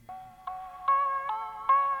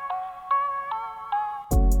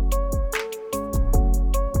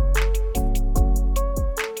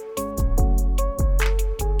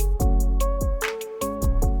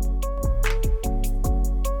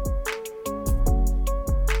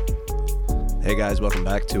Hey guys, welcome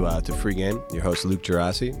back to Free Game. Your host Luke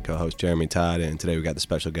Gerasi, co-host Jeremy Todd, and today we got the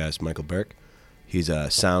special guest Michael Burke. He's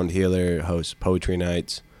a sound healer, hosts poetry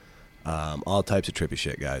nights, all types of trippy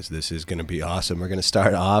shit, guys. This is going to be awesome. We're going to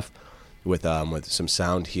start off with some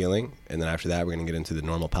sound healing, and then after that we're going to get into the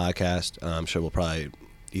normal podcast. I'm sure we'll probably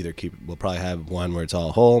have one where it's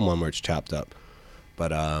all whole and one where it's chopped up.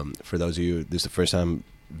 But for those of you, this is the first time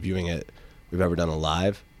viewing it we've ever done a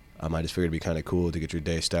live. I just figured it'd be kind of cool to get your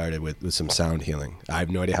day started with some sound healing. I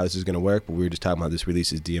have no idea how this is going to work, but we were just talking about this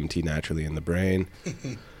releases DMT naturally in the brain.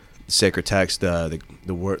 Sacred text, the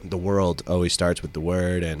world always starts with the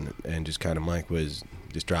word, and just kind of Mike was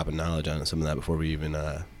just dropping knowledge on some of that before we even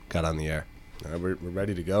got on the air. All right, we're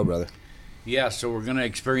ready to go, brother. Yeah, so we're going to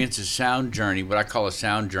experience a sound journey, what I call a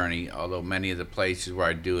sound journey, although many of the places where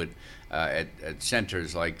I do it at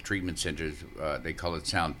centers like treatment centers, they call it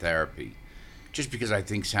sound therapy. Just because I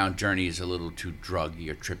think sound journey is a little too druggy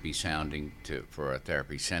or trippy sounding for a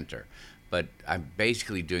therapy center. But I'm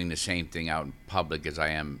basically doing the same thing out in public as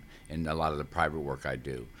I am in a lot of the private work I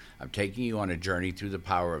do. I'm taking you on a journey through the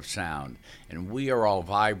power of sound, and we are all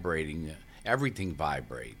vibrating. Everything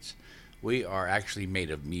vibrates. We are actually made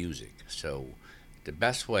of music. So the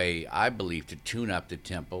best way, I believe, to tune up the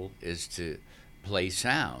temple is to play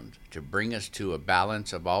sound, to bring us to a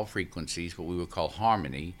balance of all frequencies, what we would call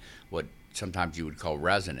harmony, what sometimes you would call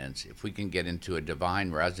resonance. If we can get into a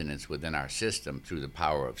divine resonance within our system through the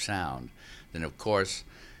power of sound, then of course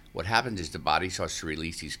what happens is the body starts to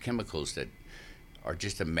release these chemicals that are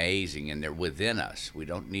just amazing, and they're within us. We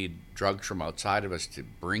don't need drugs from outside of us to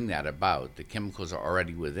bring that about. The chemicals are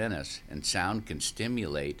already within us, and sound can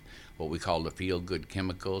stimulate what we call the feel-good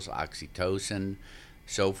chemicals, oxytocin,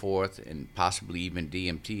 so forth, and possibly even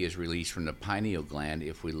DMT is released from the pineal gland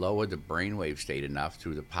if we lower the brainwave state enough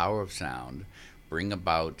through the power of sound, bring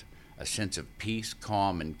about a sense of peace,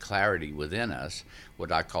 calm, and clarity within us,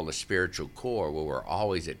 what I call the spiritual core, where we're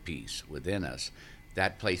always at peace within us.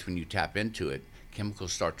 That place, when you tap into it,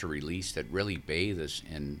 chemicals start to release that really bathe us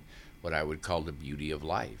in what I would call the beauty of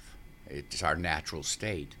life. It's our natural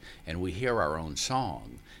state, and we hear our own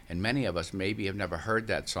song. And many of us maybe have never heard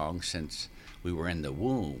that song since we were in the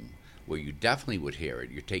womb, where you definitely would hear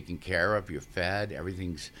it. You're taken care of, you're fed,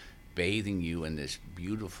 everything's bathing you in this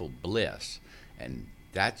beautiful bliss. And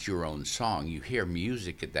that's your own song. You hear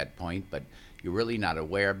music at that point, but you're really not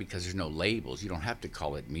aware because there's no labels. You don't have to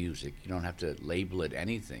call it music. You don't have to label it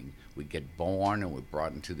anything. We get born and we're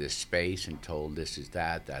brought into this space and told this is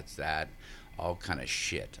that, that's that. All kind of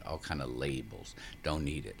shit, all kind of labels. Don't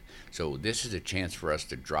need it. So this is a chance for us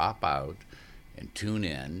to drop out and tune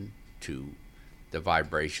in to the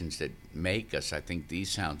vibrations that make us. I think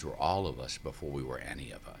these sounds were all of us before we were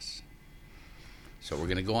any of us. So we're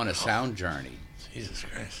going to go on a sound journey. Jesus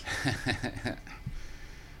Christ.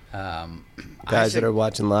 Guys that are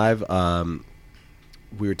watching live,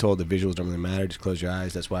 we were told the visuals don't really matter. Just close your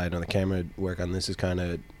eyes. That's why I know the camera work on this is kind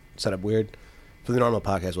of set up weird. For the normal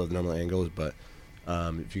podcast, we'll have normal angles, but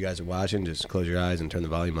if you guys are watching, just close your eyes and turn the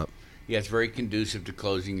volume up. Yeah, it's very conducive to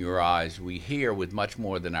closing your eyes. We hear with much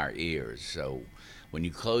more than our ears. So when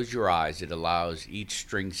you close your eyes, it allows each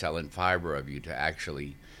string cell and fiber of you to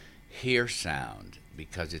actually hear sound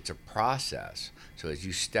because it's a process. So as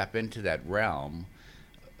you step into that realm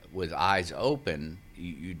with eyes open,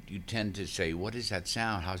 you tend to say, what is that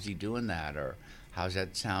sound? How's he doing that? Or how's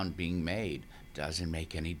that sound being made? Doesn't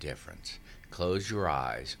make any difference. Close your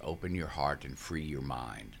eyes, open your heart, and free your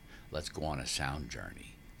mind. Let's go on a sound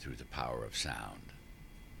journey through the power of sound.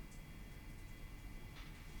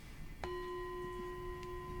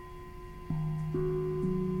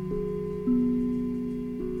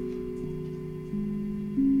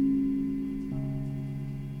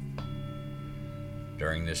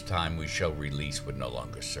 During this time, we shall release what no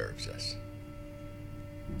longer serves us.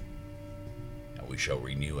 And we shall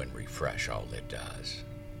renew and refresh all that does.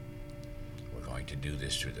 We're going to do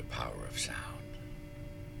this through the power of sound.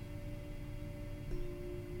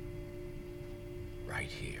 Right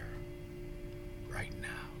here, right now.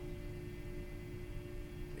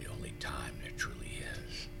 The only time there truly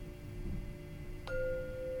is.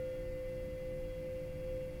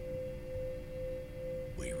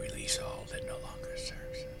 We release all that no longer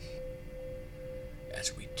serves us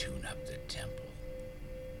as we tune up the temple.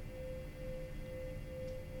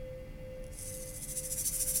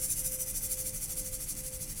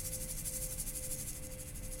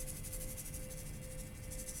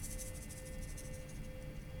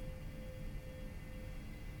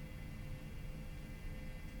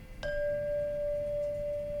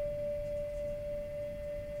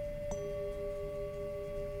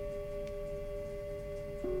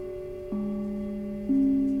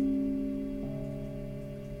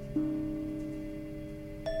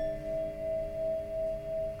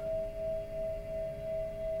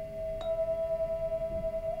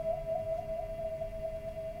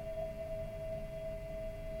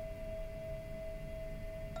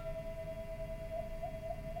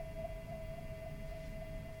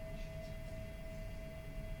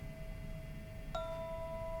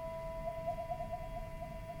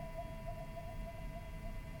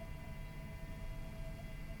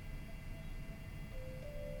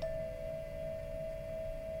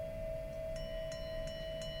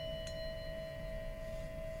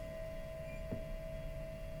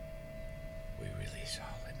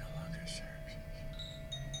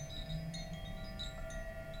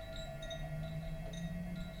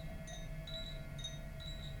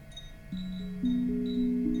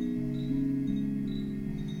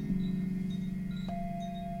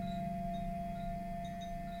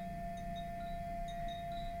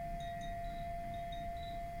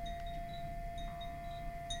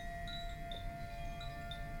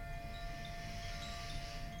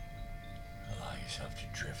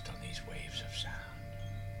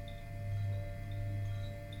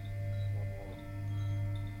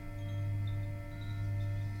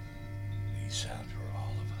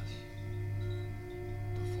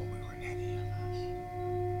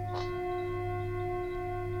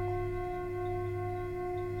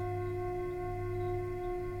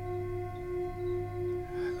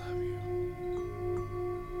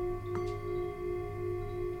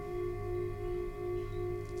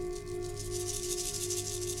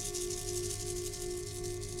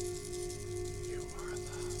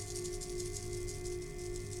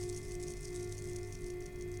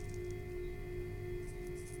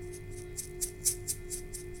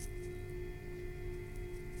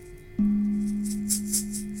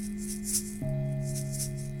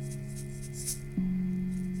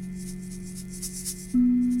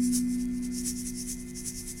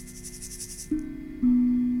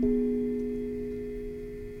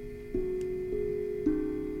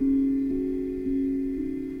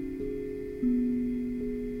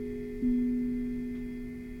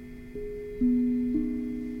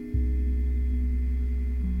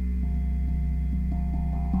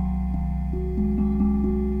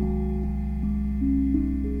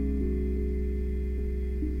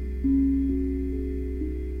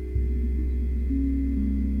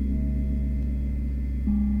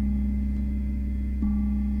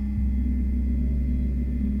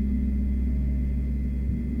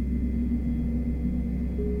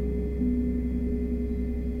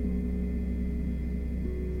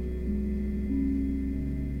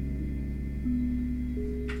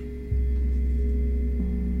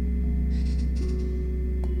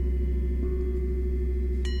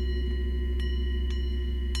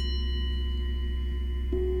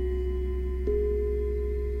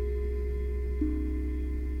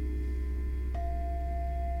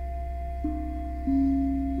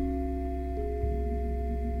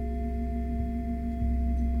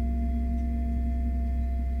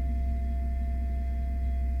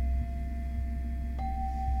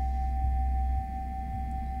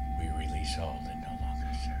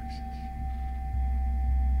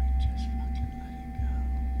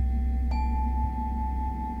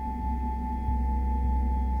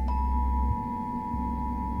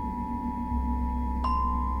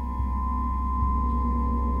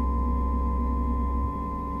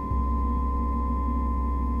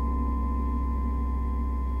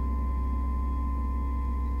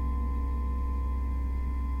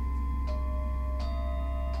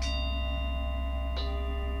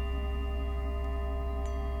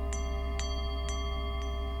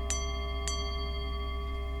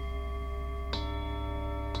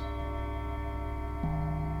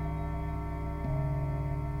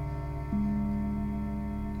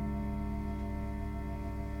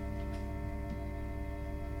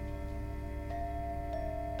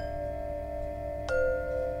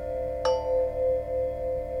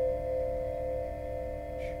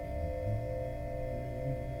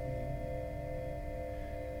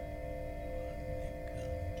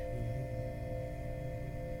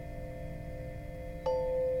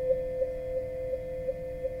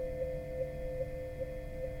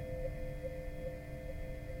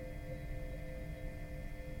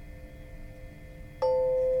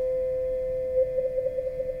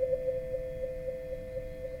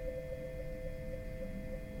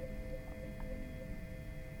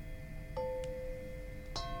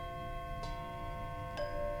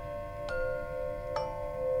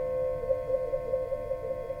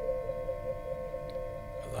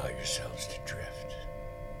 yourselves to drift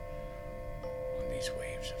on these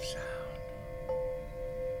waves of sound.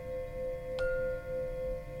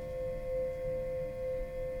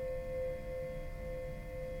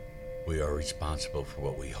 We are responsible for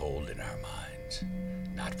what we hold in our minds,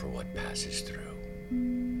 not for what passes through.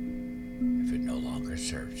 If it no longer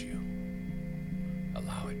serves you,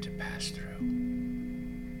 allow it to pass through.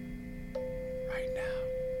 Right now.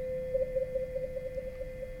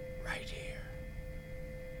 Right here.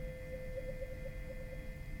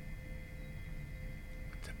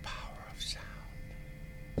 With the power of sound.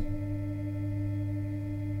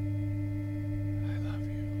 I love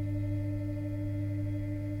you.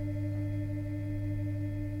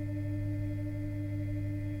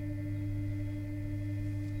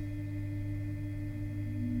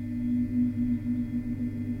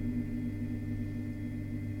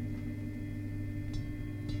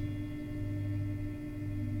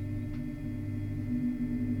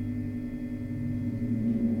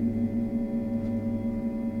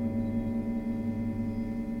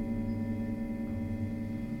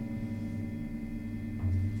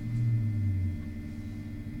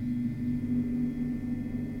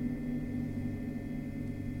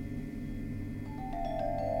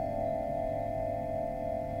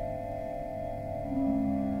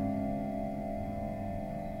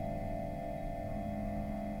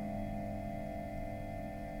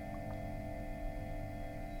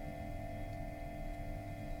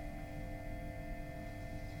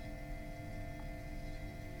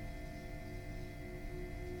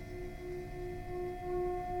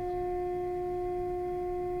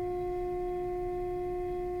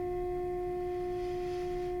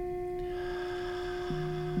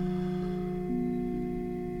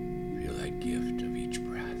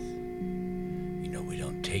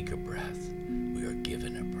 Take a breath, we are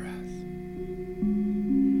given a breath.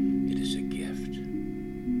 It is a gift.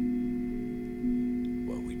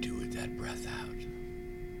 What we do with that breath out,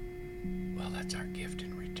 well, that's our gift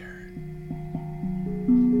in return.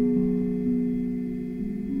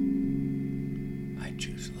 I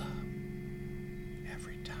choose love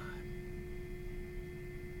every time.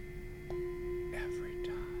 Every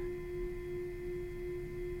time.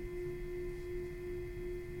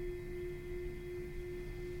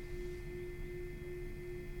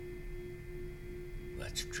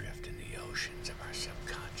 Let's drift in the oceans of our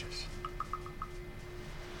subconscious.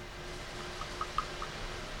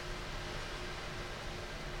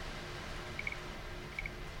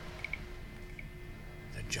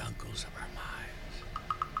 The jungles of our minds.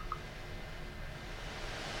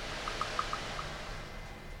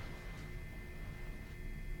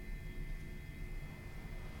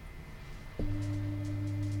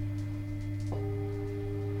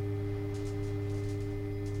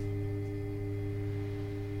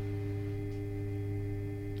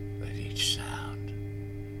 Sound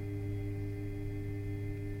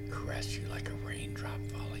caress you like a raindrop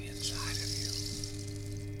falling inside of you.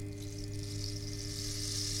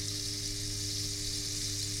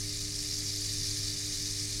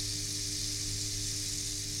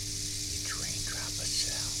 Each raindrop a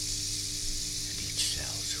cell, and each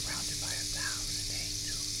cell surrounded by 1,000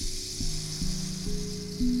 angels,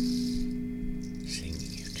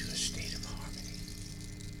 singing you to a state of harmony,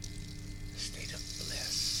 a state of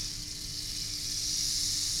bliss,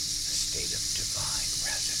 state of divine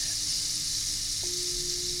resonance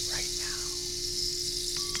right now.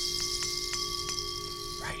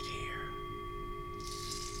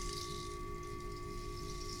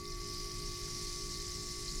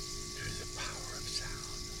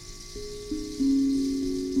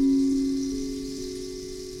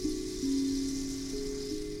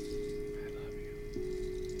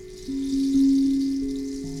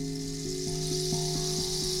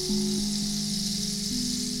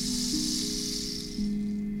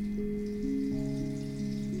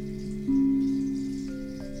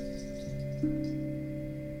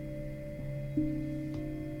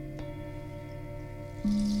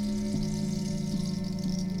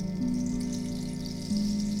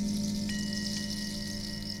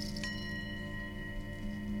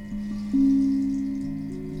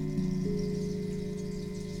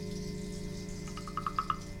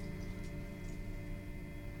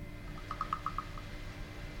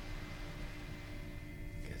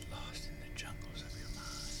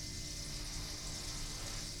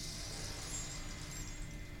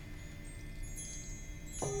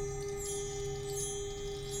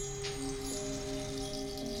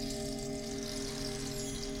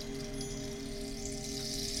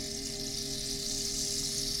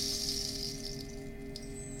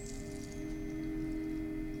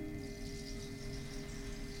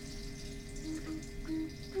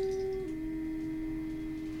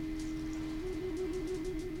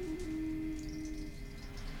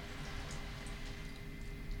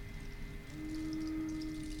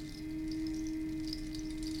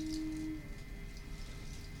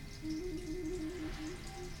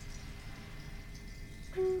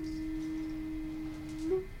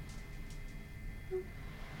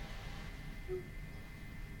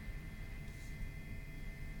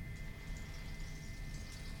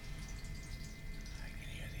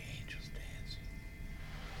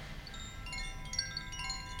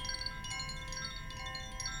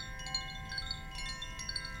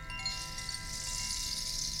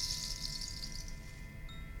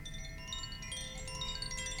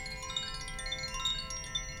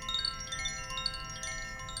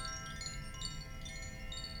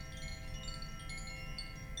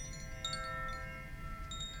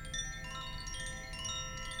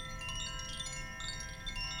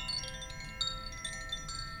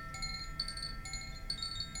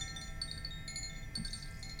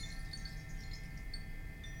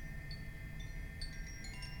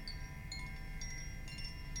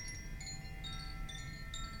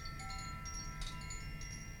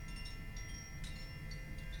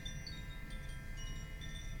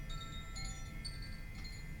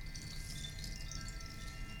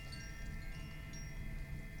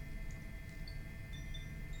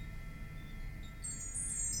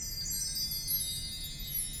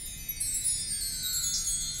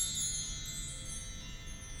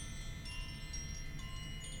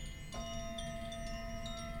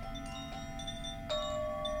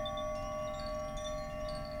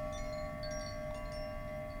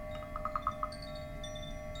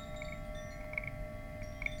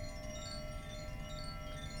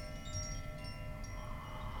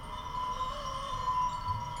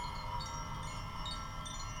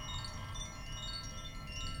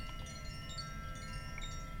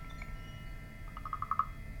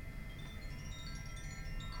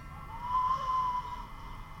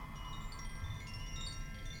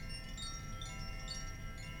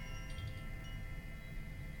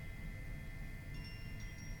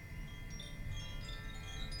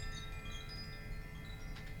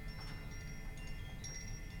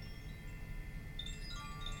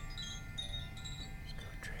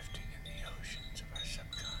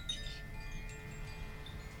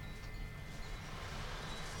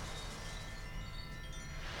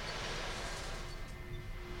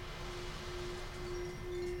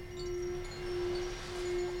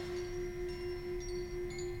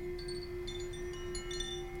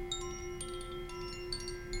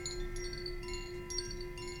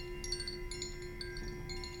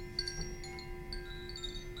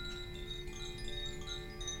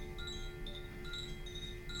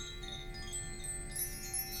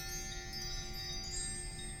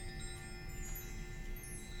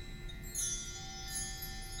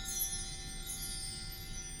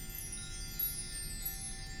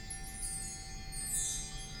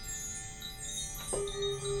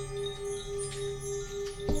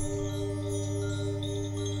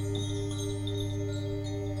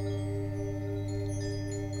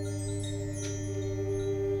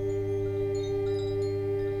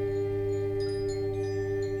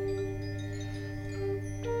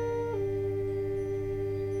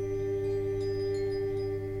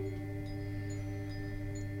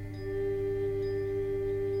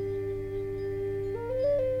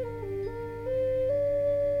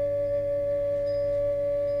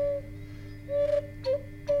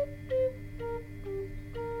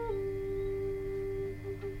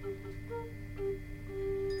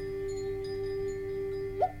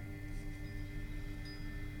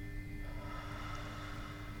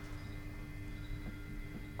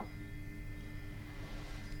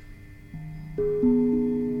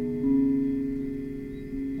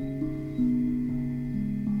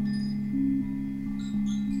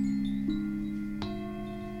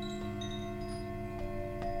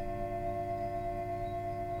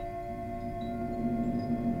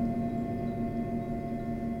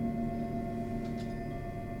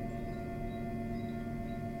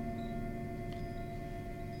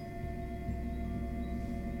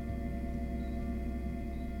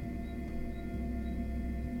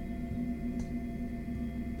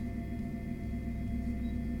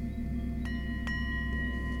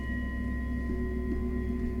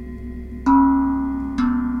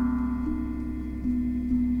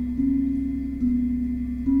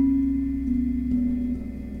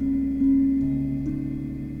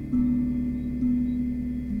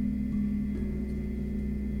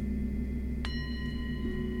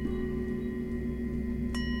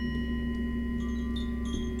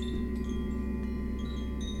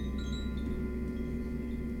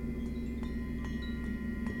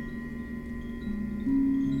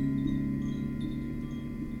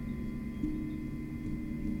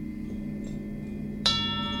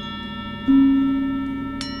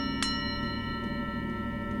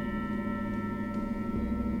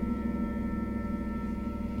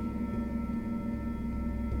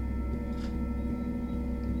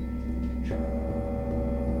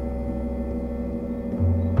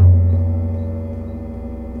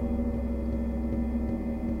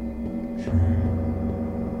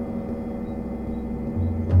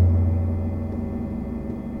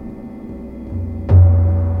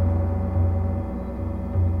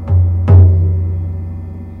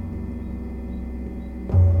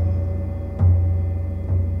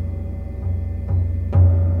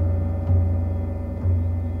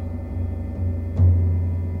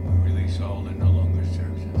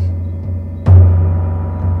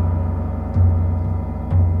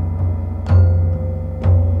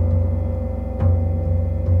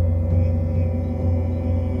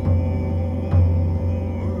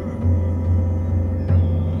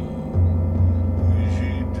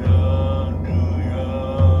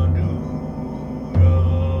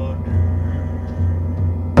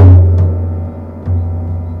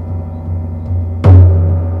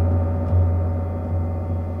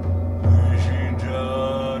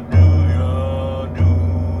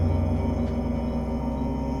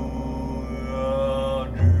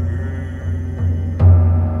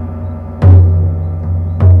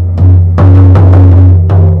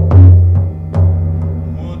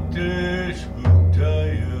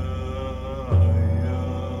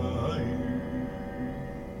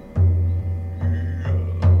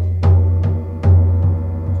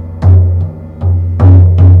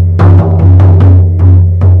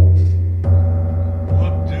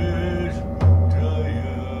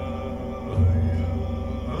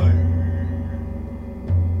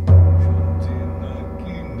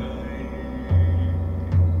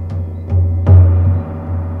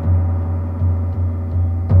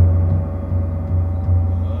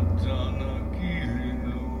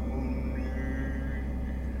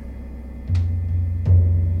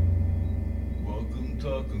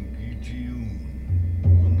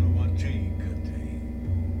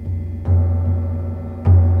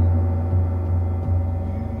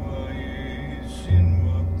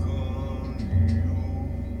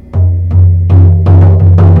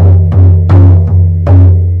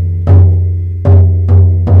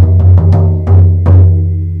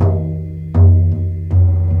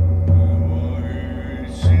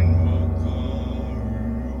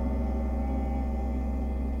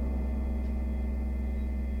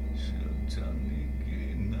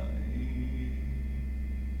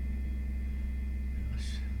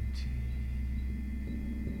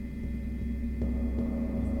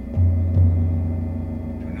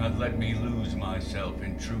 let me lose myself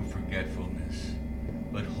in true forgetfulness,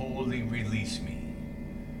 but wholly release me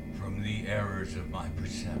from the errors of my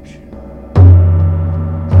perception.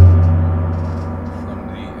 From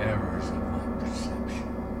the errors of my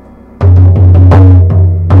perception.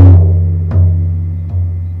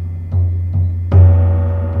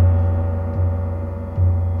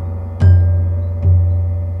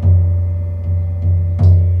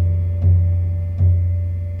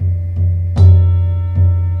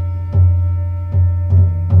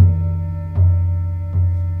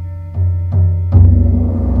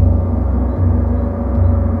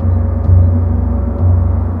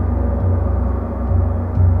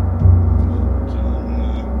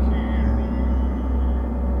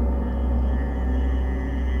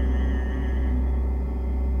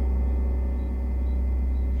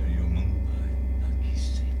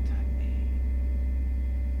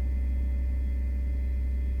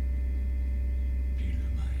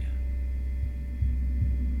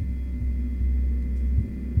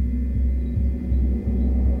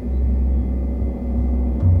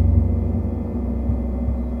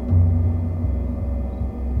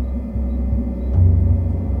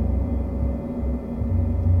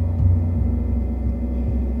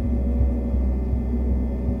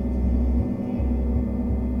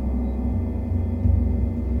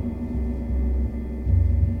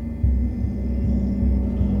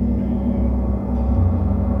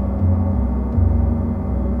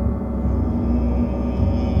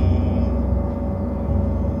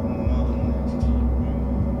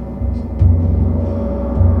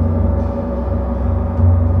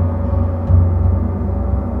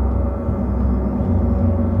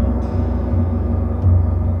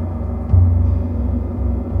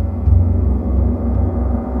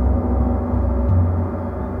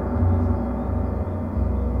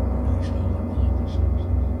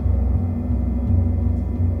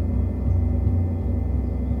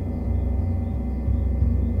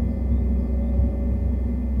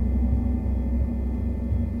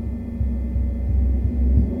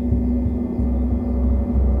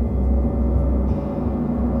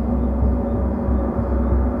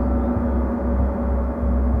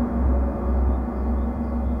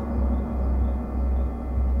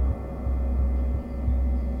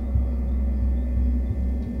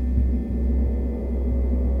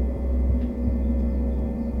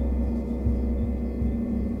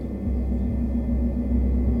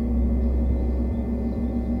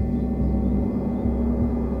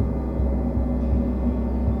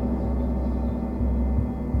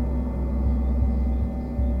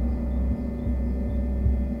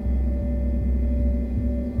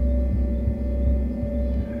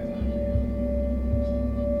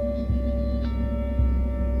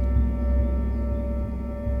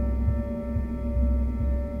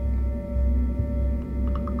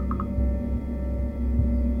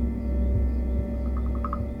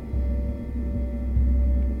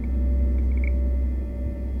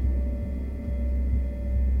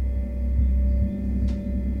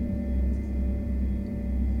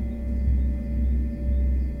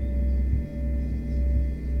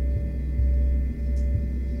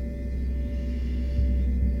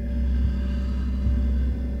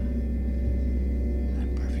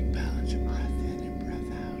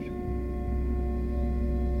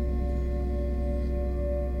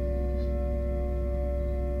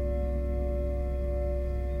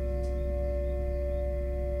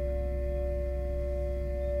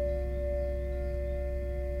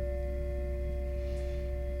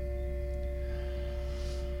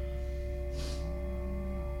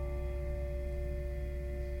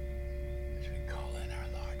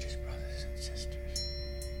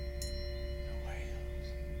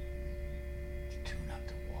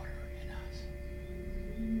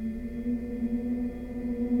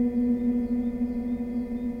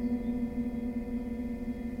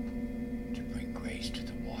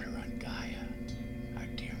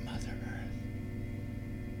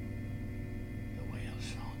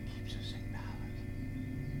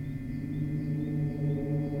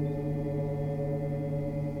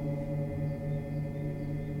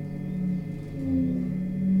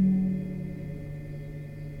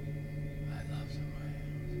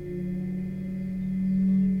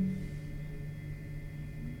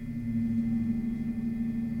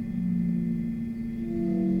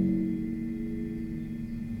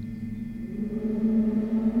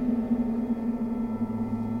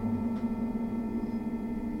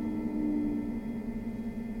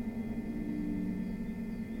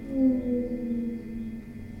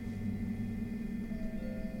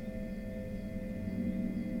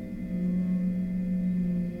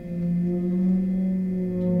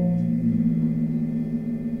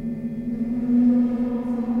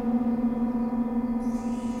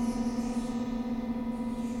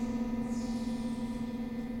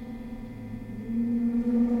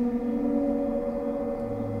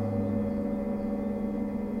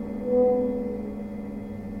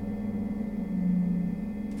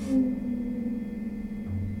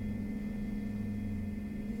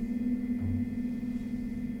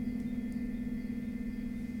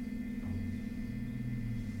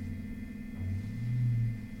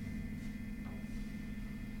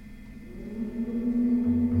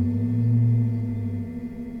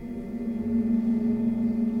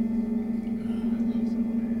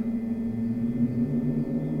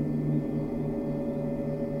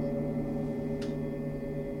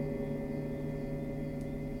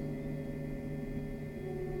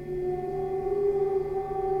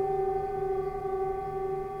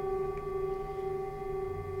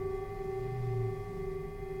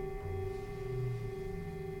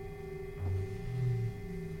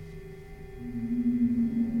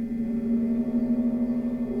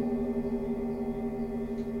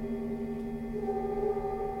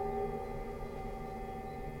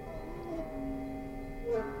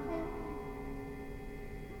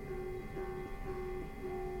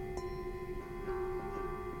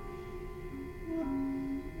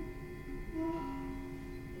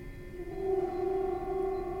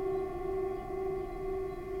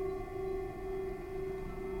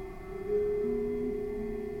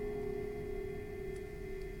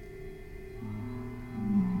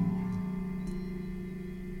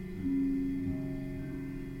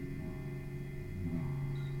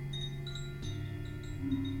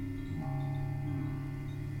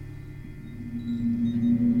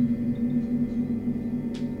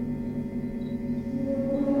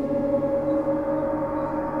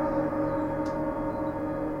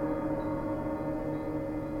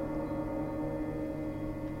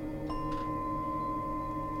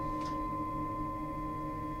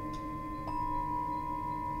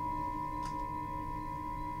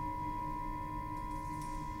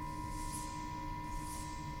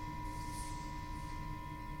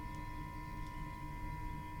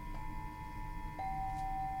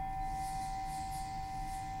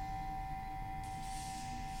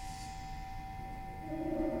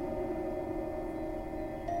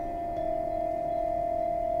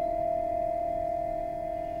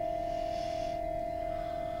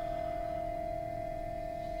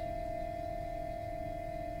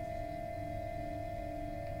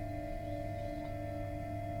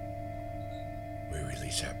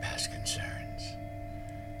 release our past concerns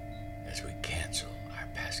as we cancel our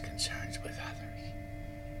past concerns with others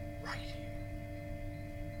right here,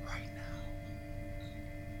 right now,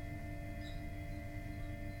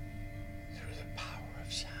 through the power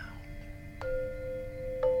of sound.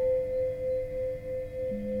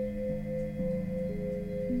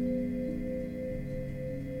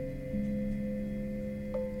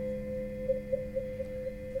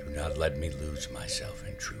 Do not let me lose myself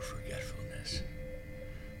in true forgetfulness,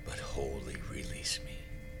 but wholly release me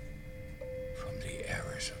from the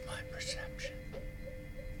errors of my perception.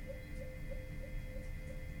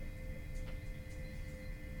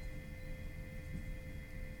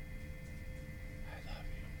 I love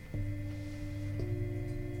you.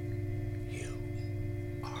 You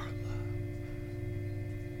are love.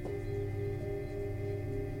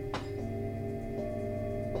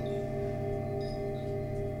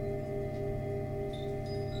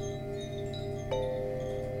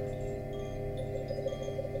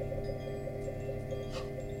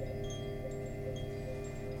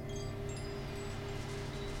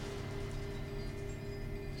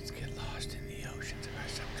 Let's get lost in the oceans of our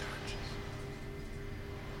subconscious.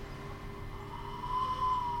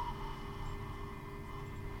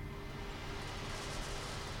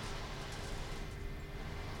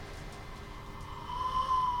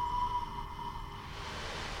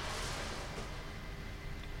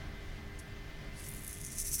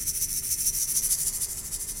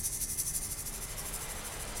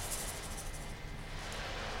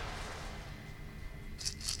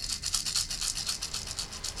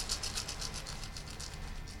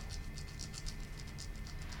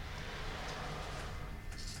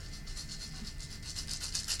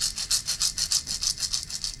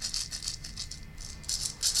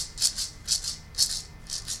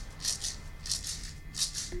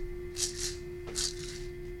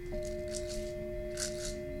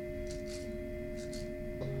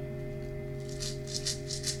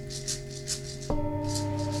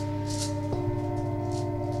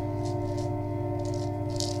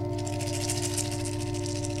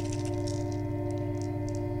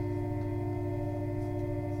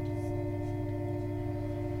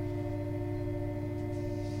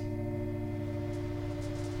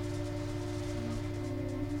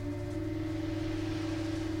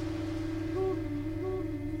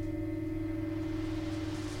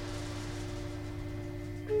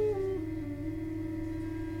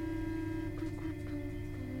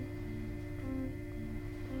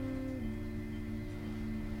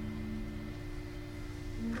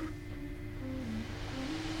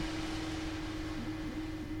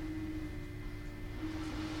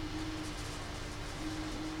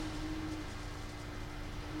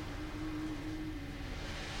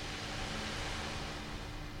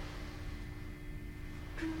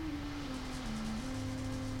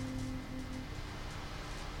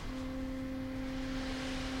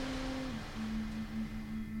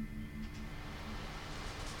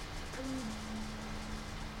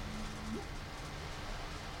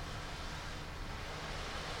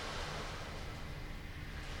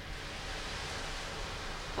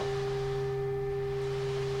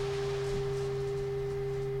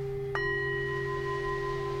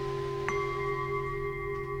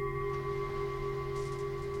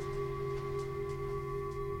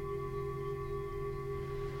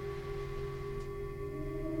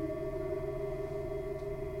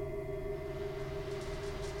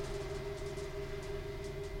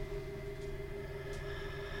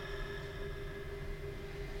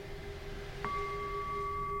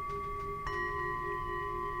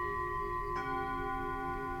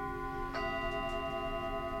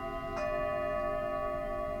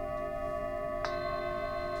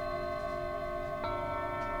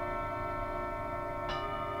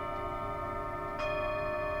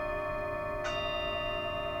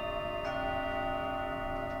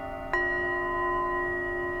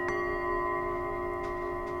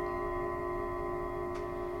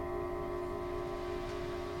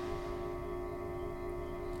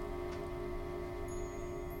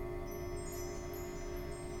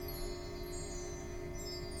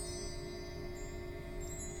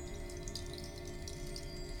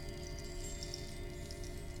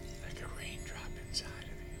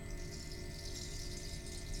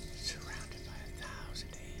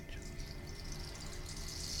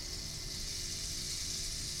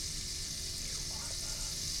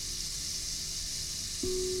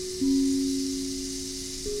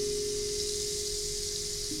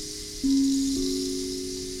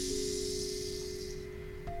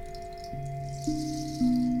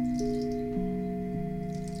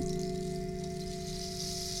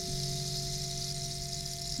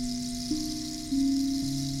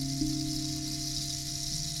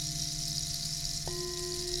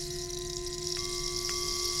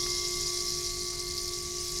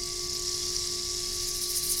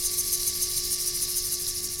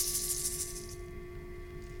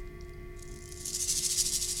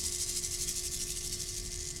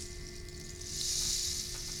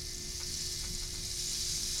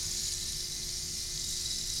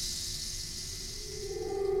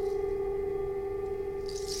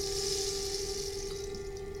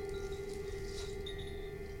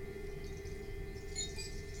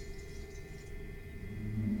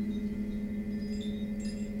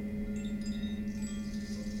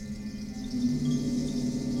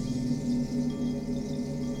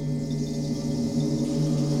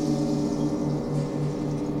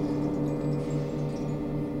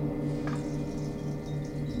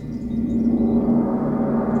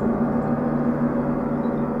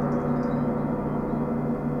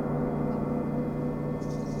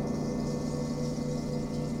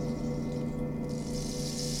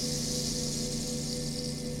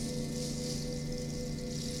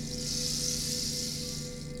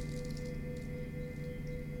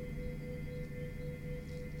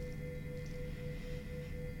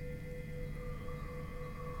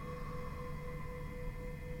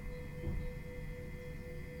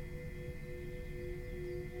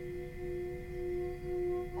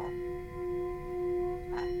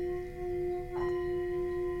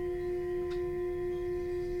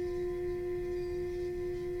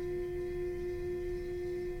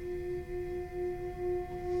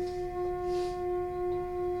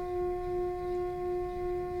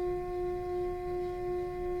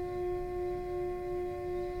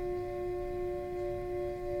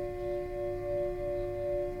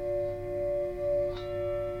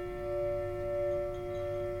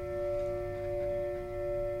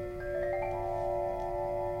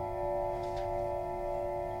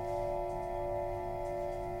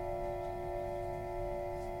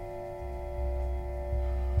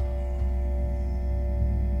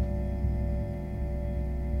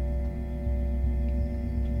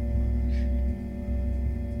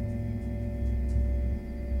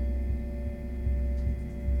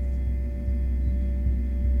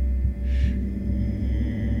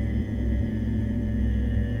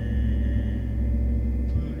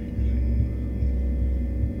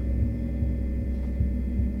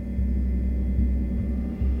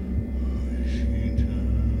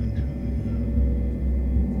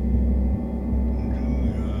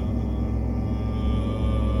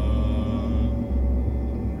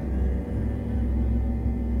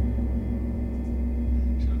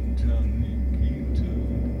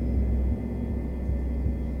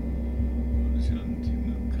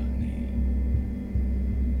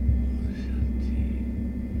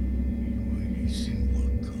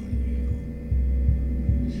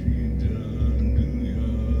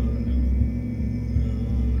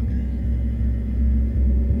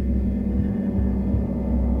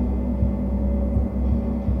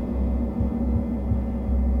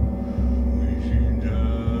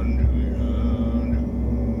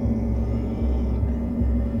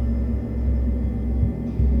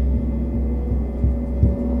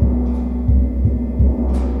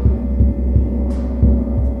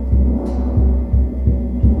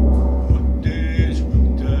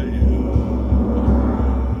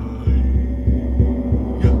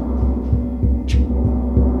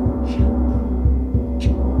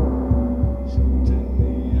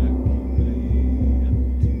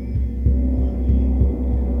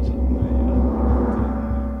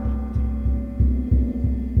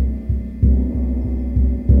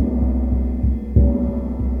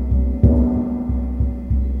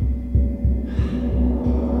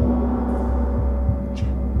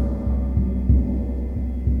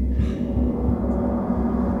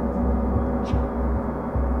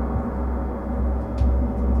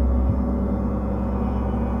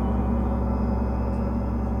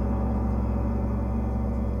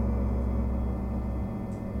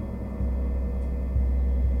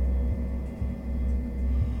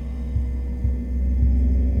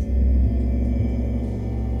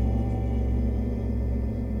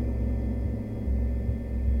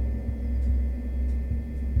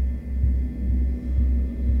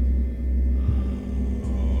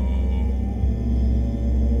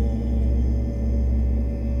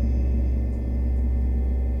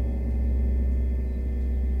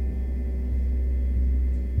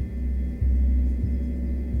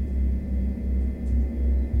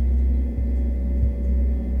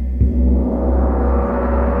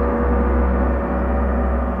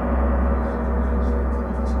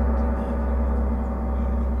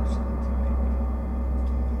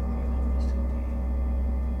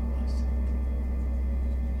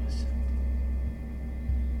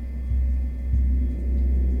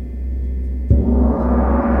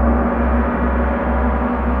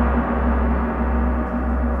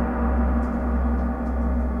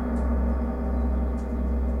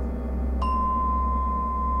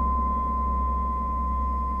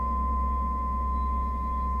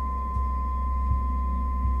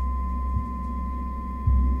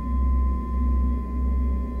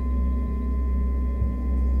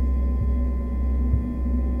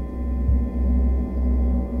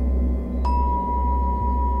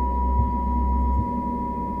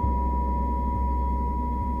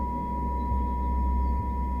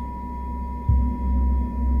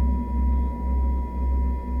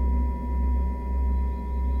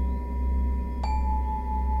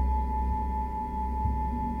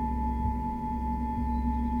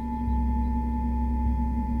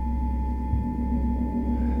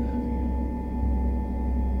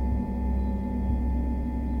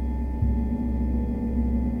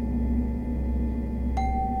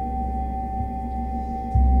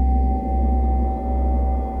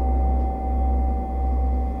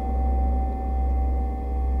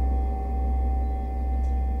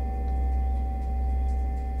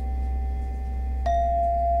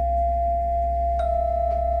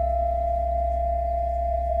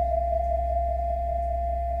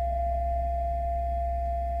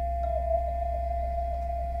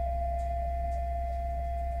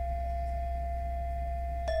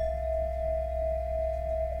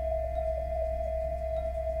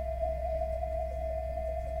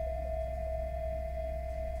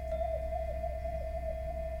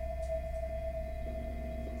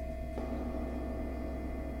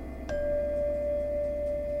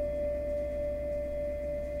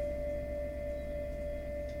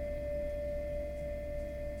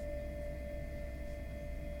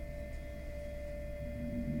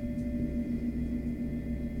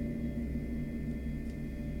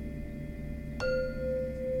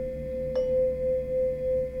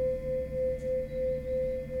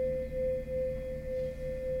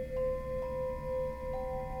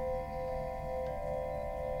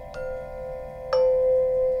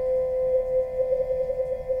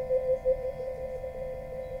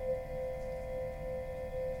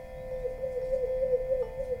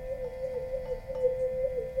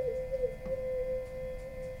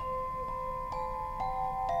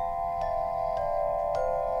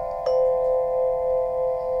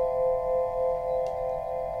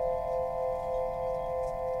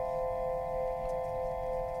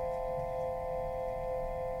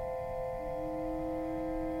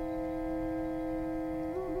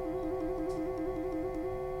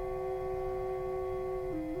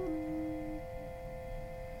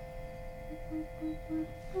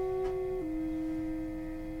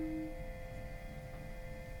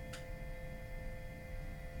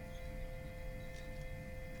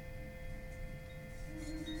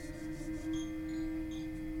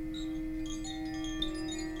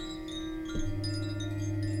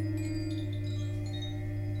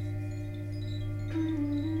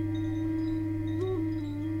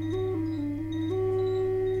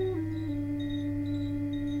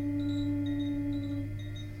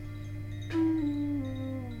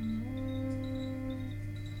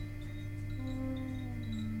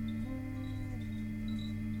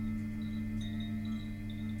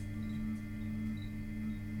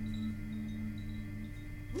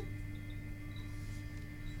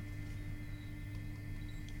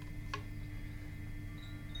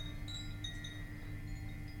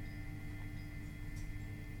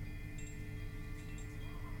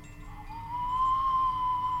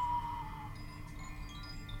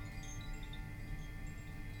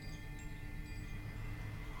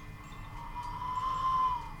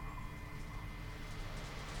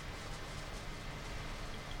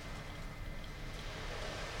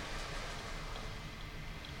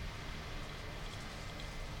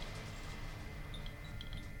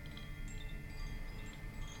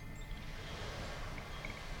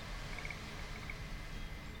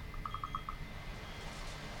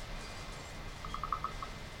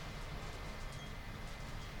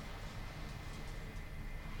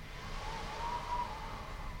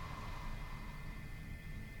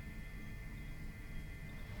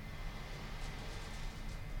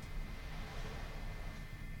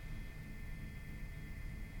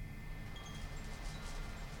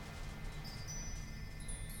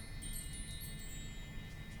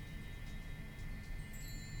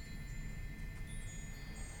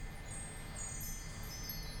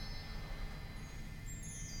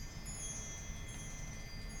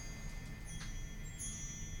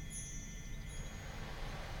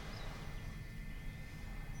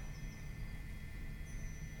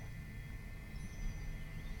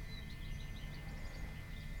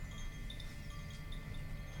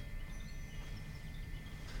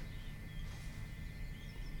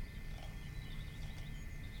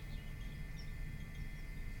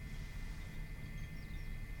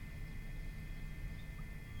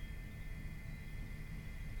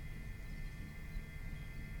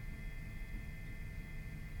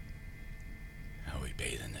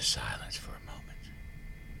 Bathe in the silence for a moment.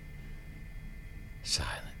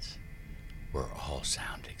 Silence, where all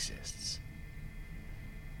sound exists.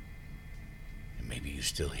 And maybe you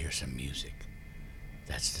still hear some music.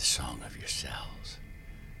 That's the song of your cells.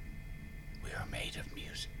 We are made of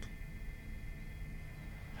music.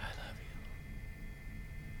 I love you.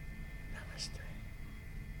 Namaste.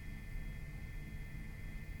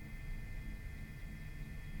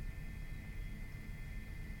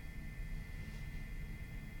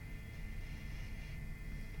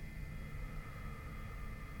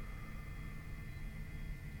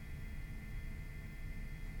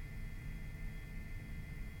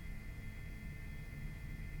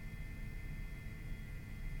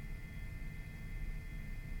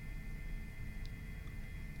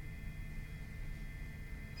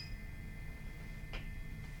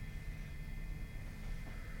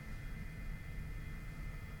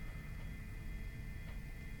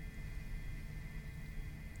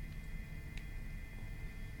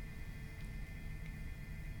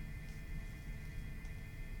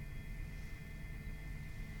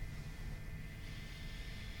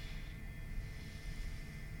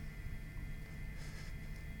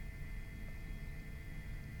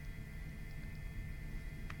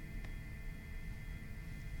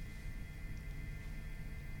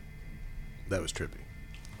 That was trippy.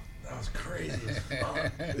 That was crazy.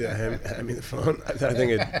 Yeah, hand me the phone. I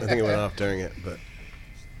think it went off during it, but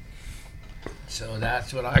So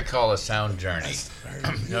that's what I call a sound journey.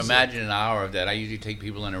 Now imagine an hour of that. I usually take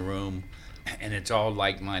people in a room, and it's all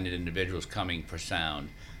like-minded individuals coming for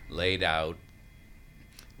sound, laid out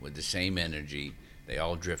with the same energy. They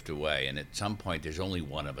all drift away, and at some point, there's only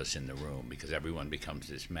one of us in the room because everyone becomes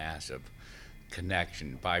this massive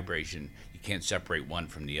connection, vibration. You can't separate one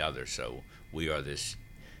from the other, so we are this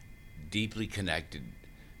deeply connected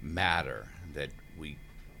matter that we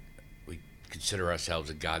consider ourselves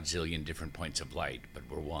a godzillion different points of light, but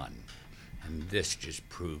we're one. And this just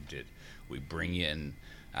proved it. We bring in an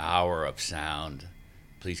hour of sound.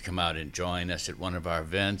 Please come out and join us at one of our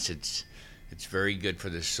events. It's very good for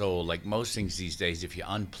the soul. Like most things these days, if you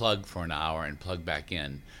unplug for an hour and plug back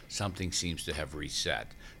in, something seems to have reset.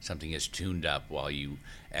 Something is tuned up while you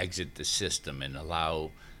exit the system and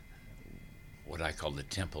allow what I call the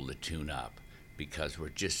temple to tune up. because we're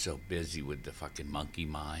just so busy with the fucking monkey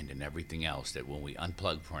mind and everything else that when we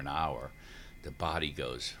unplug for an hour, the body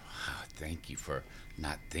goes, wow, thank you for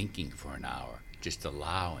not thinking for an hour, just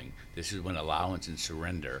allowing. This is when allowance and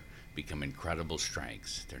surrender become incredible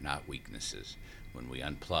strengths. They're not weaknesses. When we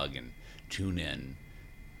unplug and tune in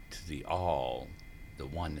to the all, the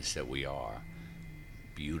oneness that we are,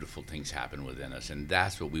 beautiful things happen within us. And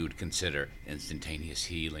that's what we would consider instantaneous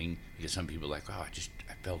healing, because some people are like, oh,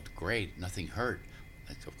 I felt great, nothing hurt.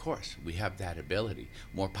 Like, of course, we have that ability,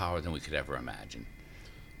 more power than we could ever imagine.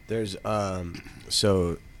 There's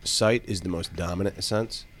so sight is the most dominant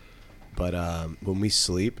sense, but when we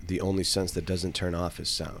sleep, the only sense that doesn't turn off is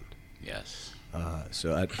sound. Yes.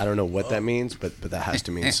 So I don't know what that means, but that has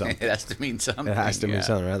to mean something. It has to mean something. It has to mean yeah.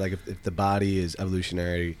 something, right? Like if the body is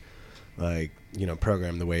evolutionary, like, you know,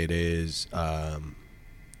 programmed the way it is,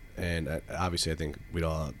 and obviously I think we'd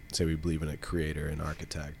all say we believe in a creator, an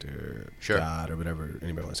architect, or Sure. God, or whatever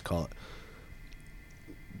anybody wants to call it.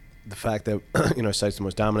 The fact that, you know, sight's the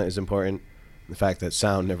most dominant is important. The fact that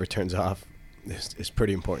sound never turns off is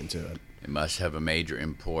pretty important to it. It must have a major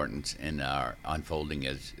importance in our unfolding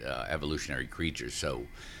as evolutionary creatures. So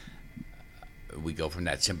we go from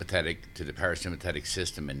that sympathetic to the parasympathetic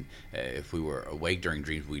system, and if we were awake during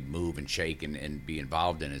dreams, we'd move and shake and be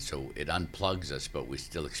involved in it. So it unplugs us, but we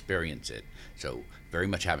still experience it. So very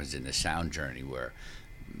much happens in the sound journey, where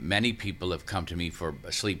many people have come to me for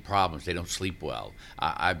sleep problems. They don't sleep well.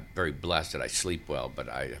 I'm very blessed that I sleep well, but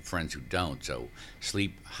I have friends who don't. So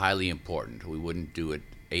sleep, highly important. We wouldn't do it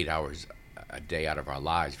 8 hours a day out of our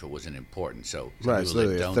lives if it wasn't important. So some Right, it's people that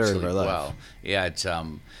literally a don't third of sleep our life. well, yeah,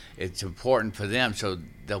 it's important for them. So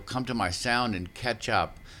they'll come to my sound and catch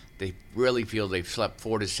up. They really feel they've slept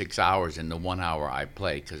 4 to 6 hours in the 1 hour I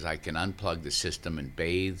play, because I can unplug the system and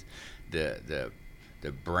bathe the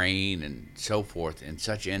brain and so forth in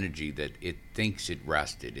such energy that it thinks it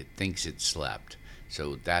rested, it thinks it slept.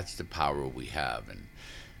 So that's the power we have, and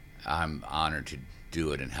I'm honored to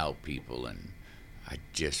do it and help people, and I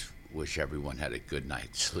just wish everyone had a good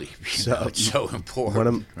night's sleep. You know, it's so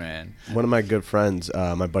important, man. One of my good friends,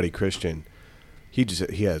 my buddy Christian, he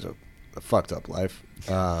has a fucked up life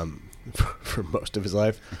for most of his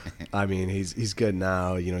life. I mean, he's good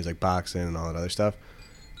now. You know, he's like boxing and all that other stuff.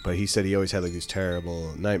 But he said he always had like these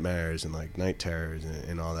terrible nightmares and like night terrors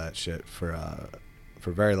and all that shit for a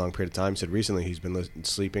very long period of time. He said recently he's been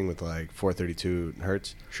sleeping with like 432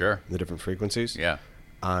 hertz. Sure. The different frequencies. Yeah.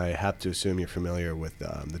 I have to assume you're familiar with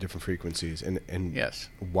the different frequencies. And Yes.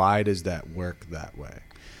 Why does that work that way?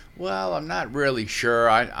 Well, I'm not really sure.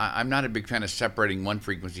 I'm not a big fan of separating one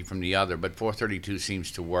frequency from the other, but 432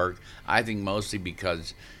 seems to work. I think mostly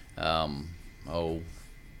because,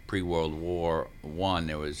 pre-World War I,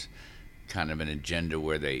 there was kind of an agenda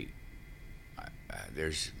where I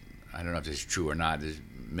don't know if this is true or not, there's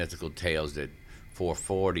mythical tales that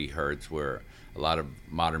 440 hertz, where a lot of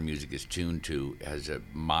modern music is tuned to, has a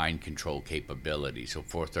mind control capability. So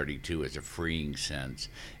 432 has a freeing sense.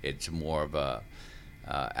 It's more of a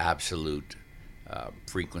absolute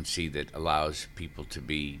frequency that allows people to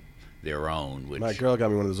be their own. Which, My girl got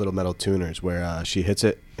me one of those little metal tuners where she hits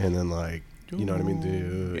it and then like, you know what I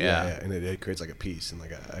mean? Yeah. And it creates like a peace and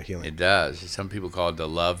like a healing. it does. Some people call it the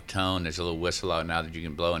love tone. There's a little whistle out now that you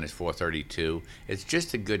can blow, and it's 432. It's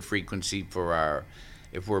just a good frequency for our.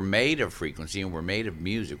 If we're made of frequency and we're made of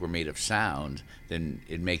music, we're made of sound, then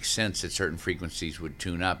it makes sense that certain frequencies would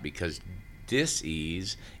tune up, because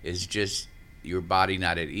dis-ease is just your body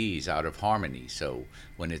not at ease, out of harmony. So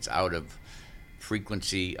when it's out of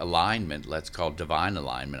frequency alignment, let's call it divine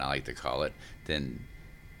alignment, I like to call it, then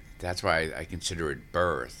that's why I consider it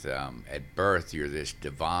birth. At birth, you're this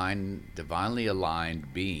divinely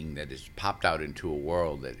aligned being that has popped out into a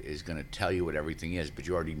world that is going to tell you what everything is, but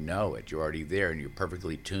you already know it. You're already there, and you're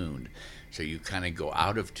perfectly tuned. So you kind of go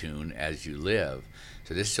out of tune as you live.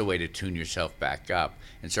 So this is a way to tune yourself back up,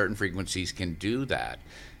 and certain frequencies can do that.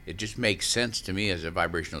 It just makes sense to me as a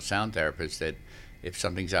vibrational sound therapist that if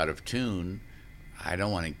something's out of tune, I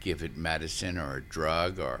don't want to give it medicine or a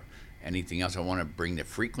drug or anything else. I want to bring the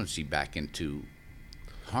frequency back into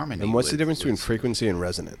harmony. And what's the difference between frequency and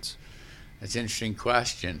resonance? That's an interesting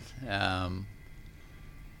question.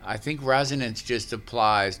 I think resonance just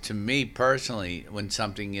applies to me personally when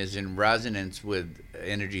something is in resonance with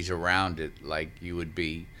energies around it, like you would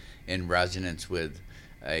be in resonance with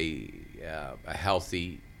a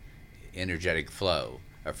healthy energetic flow.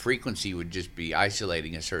 A frequency would just be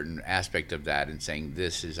isolating a certain aspect of that and saying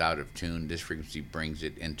this is out of tune, this frequency brings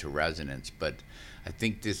it into resonance. But I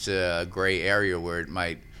think this gray area where it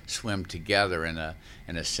might swim together in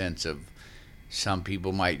a sense of Some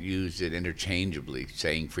people might use it interchangeably,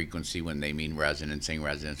 saying frequency when they mean resonance, saying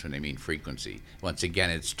resonance when they mean frequency. Once again,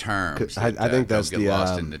 it's terms. I think that's don't get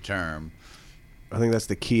lost in the term. I think that's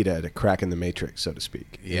the key to cracking the matrix, so to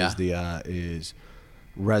speak. Yeah. Is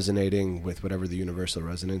resonating with whatever the universal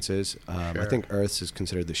resonance is. I Sure. think Earth's is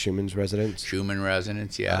considered the Schumann's resonance. Schumann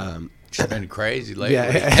resonance, yeah. It's been crazy lately.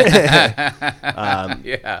 Yeah.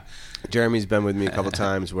 Yeah. Jeremy's been with me a couple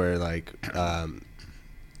times where like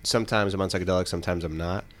sometimes I'm on psychedelics, sometimes I'm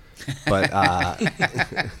not. But I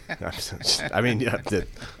mean, yeah,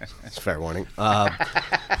 it's fair warning. But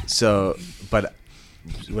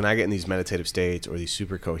when I get in these meditative states or these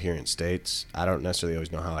super coherent states, I don't necessarily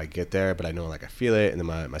always know how I get there, but I know like I feel it, and then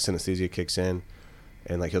my synesthesia kicks in,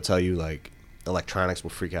 and like he'll tell you like electronics will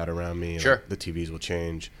freak out around me. Sure. Like, the TVs will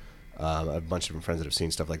change. I have a bunch of different friends that have seen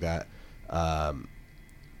stuff like that.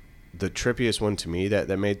 The trippiest one to me that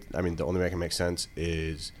made, I mean, the only way I can make sense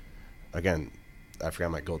is, again, I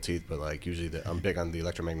forgot my gold teeth, but like usually I'm big on the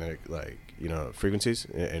electromagnetic, like, frequencies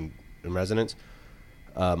and resonance.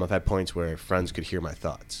 I've had points where friends could hear my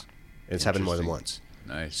thoughts. It's happened more than once.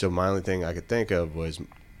 Nice. So my only thing I could think of was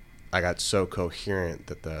I got so coherent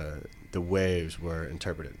that the waves were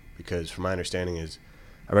interpreted. Because from my understanding is,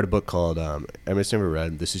 I read a book called, I've never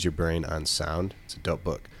read, This Is Your Brain on Sound. It's a dope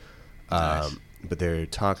book. Nice. But they're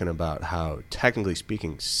talking about how, technically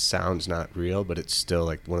speaking, sound's not real, but it's still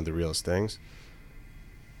like one of the realest things.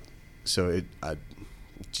 So do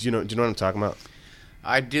you know what I'm talking about?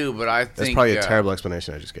 I do, but I think That's probably a terrible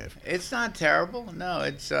explanation I just gave. It's not terrible. No,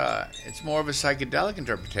 it's more of a psychedelic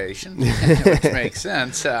interpretation, which makes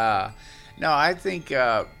sense. No, I think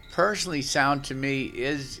personally, sound to me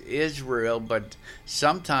is real, but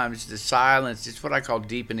sometimes the silence. It's what I call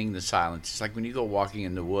deepening the silence. It's like when you go walking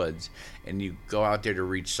in the woods and you go out there to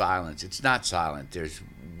reach silence. It's not silent. There's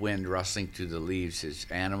wind rustling through the leaves. There's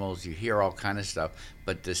animals. You hear all kind of stuff,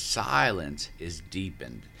 but the silence is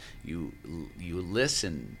deepened. You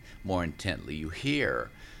listen more intently. You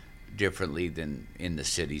hear differently than in the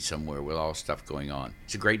city somewhere with all stuff going on.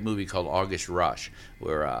 It's a great movie called August Rush,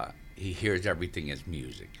 where he hears everything as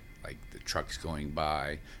music, like the trucks going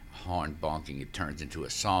by, horn bonking. It turns into a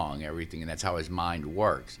song, everything, and that's how his mind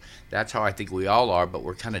works. That's how I think we all are, but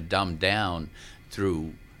we're kind of dumbed down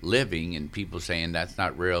through living and people saying that's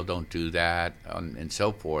not real, don't do that, and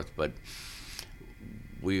so forth. But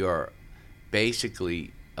we are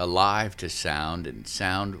basically alive to sound, and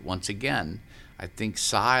sound, once again, I think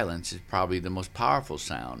silence is probably the most powerful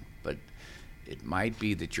sound, but it might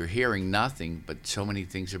be that you're hearing nothing, but so many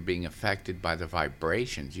things are being affected by the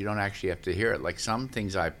vibrations. You don't actually have to hear it. Like some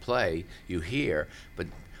things I play, you hear, but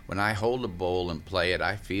when I hold a bowl and play it,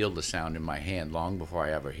 I feel the sound in my hand long before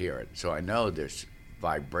I ever hear it. So I know there's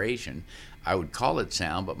vibration. I would call it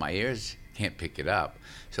sound, but my ears can't pick it up.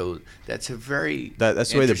 So that's a very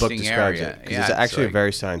that's the way the book describes area. it. Because it's actually a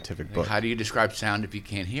very scientific book. How do you describe sound if you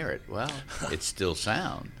can't hear it? Well, it's still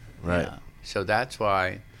sound. Right. Yeah. So that's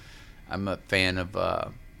why I'm a fan of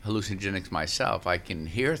hallucinogenics myself. I can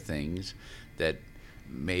hear things that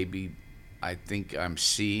maybe I think I'm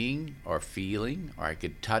seeing or feeling, or I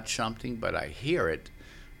could touch something, but I hear it,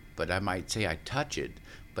 but I might say I touch it,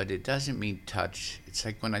 but it doesn't mean touch. It's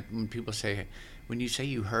like when people say, when you say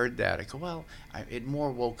you heard that, I go, well, it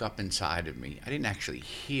more woke up inside of me. I didn't actually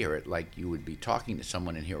hear it like you would be talking to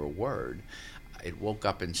someone and hear a word. It woke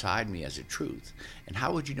up inside me as a truth. And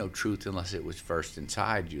how would you know truth unless it was first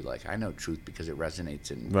inside you? Like, I know truth because it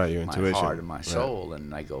resonates in Right, your my intuition. heart and my soul.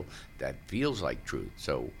 And I go, that feels like truth.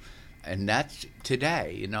 So, and that's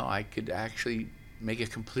today, I could actually make a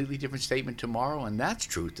completely different statement tomorrow, and that's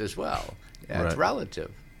truth as well. Yeah, it's Right.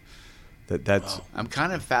 relative. That's I'm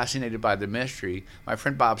kind of fascinated by the mystery. My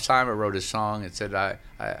friend Bob Simer wrote a song and said, "I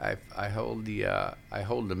hold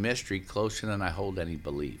the mystery closer than I hold any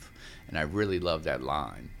belief," and I really love that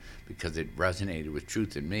line because it resonated with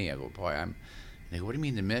truth in me. I go, boy, they go, what do you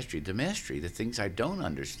mean the mystery? The mystery, the things I don't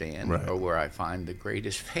understand, Right. are where I find the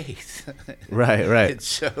greatest faith. right.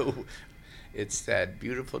 It's that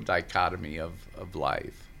beautiful dichotomy of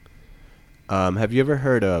life. Have you ever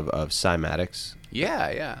heard of cymatics?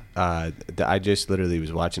 Yeah. I just literally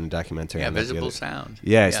was watching a documentary. Yeah, on that the visible other- sound.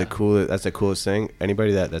 Yeah, it's that's the coolest thing.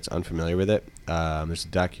 Anybody that's unfamiliar with it, there's a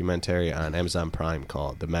documentary on Amazon Prime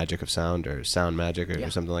called "The Magic of Sound" or "Sound Magic"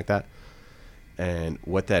 or something like that. And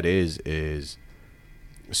what that is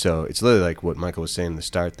so it's literally like what Michael was saying to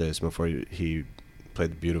start this before he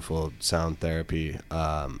played the beautiful sound therapy.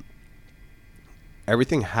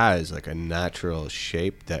 Everything has like a natural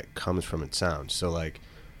shape that comes from its sound. So like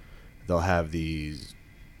they'll have these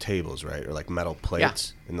tables, right, or like metal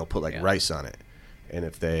plates, and they'll put like rice on it. And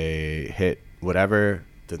if they hit whatever,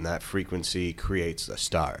 then that frequency creates a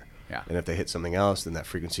star. Yeah. And if they hit something else, then that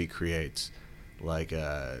frequency creates like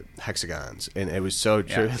hexagons. And it was so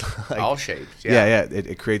true. Yeah. Like, all shapes. yeah.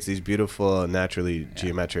 It creates these beautiful, naturally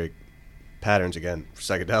geometric patterns. Again, for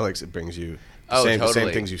psychedelics, it brings you the same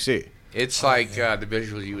totally. things you see. It's like the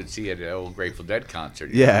visuals you would see at an old Grateful Dead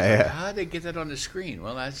concert. Yeah. How'd they get that on the screen?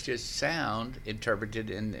 Well, that's just sound interpreted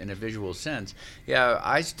in a visual sense. Yeah,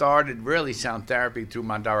 I started really sound therapy through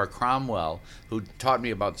Mandara Cromwell, who taught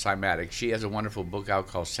me about cymatics. She has a wonderful book out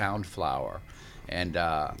called Soundflower. And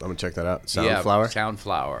I'm going to check that out. Yeah, Soundflower?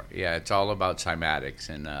 Soundflower. Yeah, it's all about cymatics.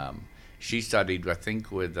 And she studied, I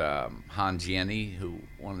think, with Hans Jenny, who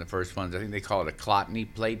one of the first ones. I think they call it a clotny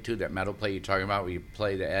plate too. That metal plate you're talking about, where you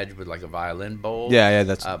play the edge with like a violin bowl. Yeah,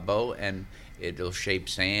 that's bow, and it'll shape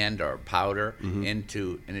sand or powder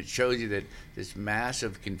into, and it shows you that this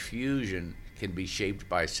massive confusion can be shaped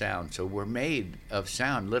by sound. So we're made of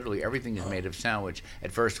sound. Literally everything is made of sound, which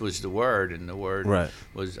at first was the word, and the word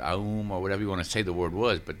was aum or whatever you want to say the word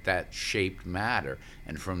was, but that shaped matter,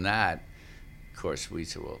 and from that. Of course, we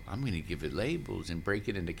said, well, I'm going to give it labels and break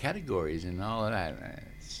it into categories and all of that.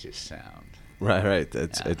 It's just sound. Right.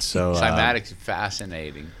 It's so cymatics is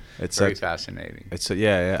fascinating. It's very fascinating. It's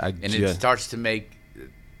it starts to make,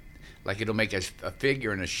 like, it'll make a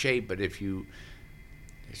figure and a shape. But if you,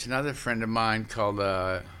 there's another friend of mine called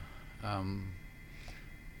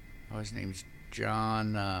his name's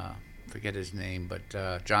John. Forget his name,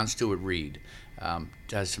 but John Stewart Reed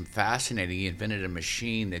does some fascinating. He invented a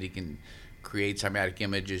machine that he can create cymatic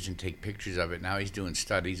images and take pictures of it. Now he's doing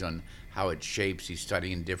studies on how it shapes. He's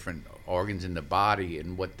studying different organs in the body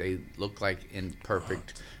and what they look like in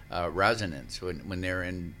perfect resonance when they're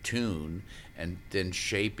in tune, and then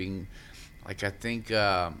shaping. Like I think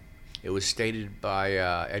it was stated by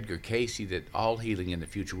Edgar Cayce that all healing in the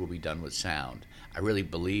future will be done with sound. I really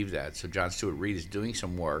believe that. So John Stewart Reed is doing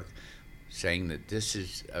some work saying that this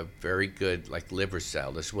is a very good, like, liver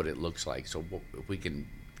cell. This is what it looks like. So if we can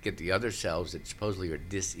get the other cells that supposedly are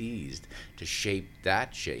diseased to shape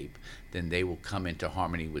that shape, then they will come into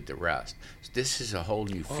harmony with the rest. So this is a whole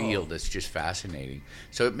new field that's just fascinating.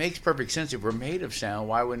 So it makes perfect sense. If we're made of sound,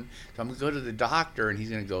 why wouldn't... So I'm going to go to the doctor, and he's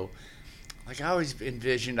going to go... Like, I always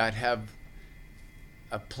envisioned I'd have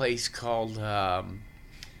a place called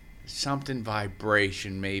something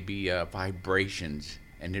vibration, maybe vibrations,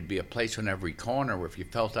 and there'd be a place on every corner where if you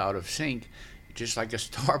felt out of sync, just like a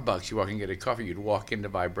Starbucks, you walk and get a coffee, you'd walk into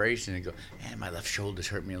vibration and go, man, my left shoulder's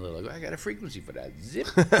hurt me a little. I go, I got a frequency for that. Zip.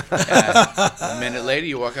 A minute later,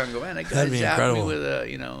 you walk out and go, man, I got to zap me with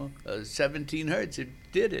a 17 hertz. It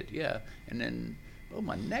did it, yeah. And then, oh,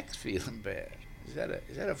 my neck's feeling bad. Is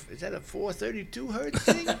that a 432 hertz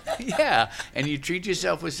thing? Yeah. And you treat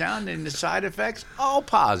yourself with sound, and the side effects, all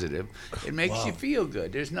positive. It makes you feel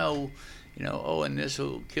good. There's no... and this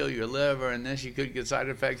will kill your liver, and this you could get side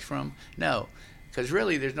effects from. No, because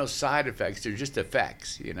really there's no side effects. They're just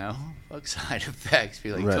effects, Fuck side effects.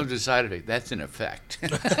 Be like, comes a side effect. That's an effect.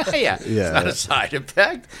 It's not a side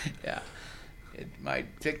effect. Yeah. It might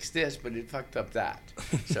fix this, but it fucked up that.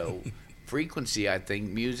 So frequency, I think,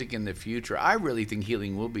 music in the future, I really think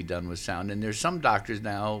healing will be done with sound. And there's some doctors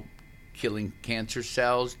now killing cancer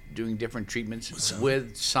cells, doing different treatments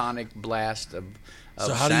with sonic blast of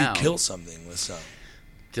So how sound. do you kill something with sound?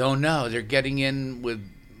 Don't know. They're getting in with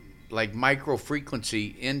like micro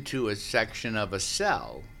frequency into a section of a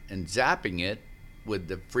cell and zapping it with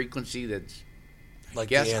the frequency that's Like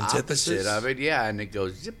the antithesis opposite of it. Yeah, and it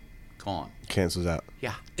goes zip, gone. Cancels out.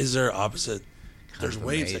 Yeah. Is there opposite? There's Kind of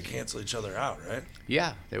waves that amazing. cancel each other out, right?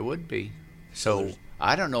 Yeah, there would be. So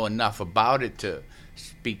I don't know enough about it to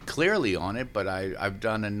speak clearly on it, but I've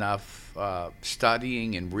done enough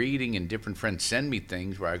studying and reading, and different friends send me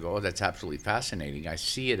things where I go, oh, that's absolutely fascinating. I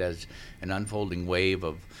see it as an unfolding wave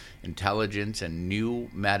of intelligence and new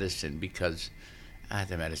medicine, because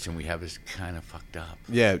the medicine we have is kind of fucked up.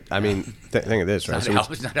 Yeah, I mean, think of this, right?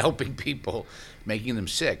 It's not helping people, making them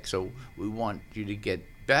sick. So we want you to get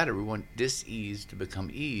better. We want dis-ease to become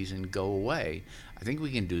ease and go away. I think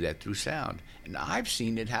we can do that through sound. And I've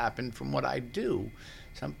seen it happen from what I do.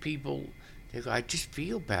 Some people, they go, I just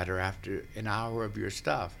feel better after an hour of your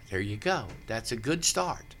stuff. There you go. That's a good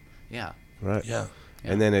start. Yeah. Right. Yeah.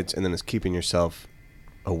 And then it's keeping yourself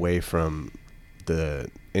away from the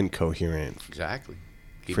incoherent Exactly.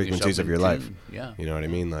 Keep frequencies yourself of your in life. tune. Yeah. You know what I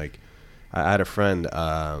mean? Like, I had a friend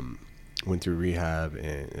went through rehab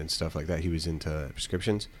and stuff like that. He was into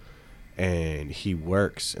prescriptions, and he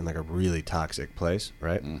works in like a really toxic place,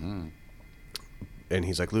 right? Mm-hmm. And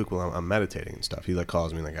he's like, Luke, well, I'm meditating and stuff. He like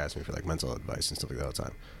calls me and like asks me for like mental advice and stuff like that all the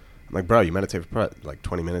time. I'm like, bro, you meditate for like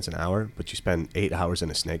 20 minutes, an hour, but you spend 8 hours in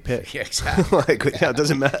a snake pit. Yeah, exactly. Like, yeah, it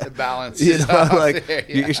doesn't matter. The balance You is know, off like there,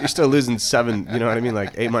 yeah. you're still losing 7. You know what I mean?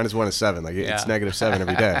 Like 8 minus 1 is 7. Like it's Yeah. -7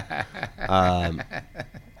 every day.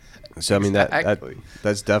 So I mean Exactly.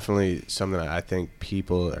 that's definitely something that I think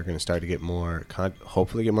people are going to start to get more,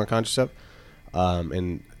 hopefully get more conscious of.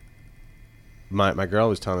 And my girl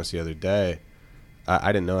was telling us the other day.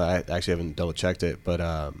 I didn't know. I actually haven't double checked it,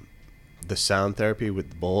 but the sound therapy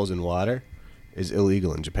with bowls and water is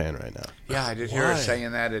illegal in Japan right now. Yeah, I did hear her Why?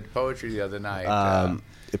 saying that at poetry the other night.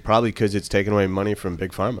 Probably because it's taking away money from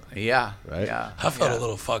big pharma. Yeah, Right? Yeah, I felt yeah. a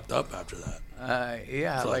little fucked up after that.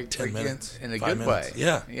 Yeah, For like 10 in- minutes. in a 5 good minutes. way.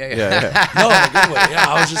 Yeah. yeah. Yeah, No, in a good way. Yeah,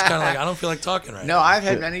 I was just kind of like, I don't feel like talking right No, now. I've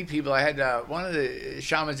had many people. I had one of the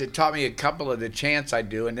shamans that taught me a couple of the chants I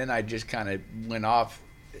do, and then I just kind of went off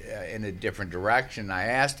in a different direction. I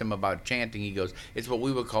asked him about chanting. He goes, "It's what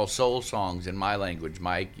we would call soul songs in my language,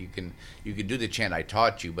 Mike. You can do the chant I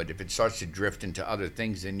taught you, but if it starts to drift into other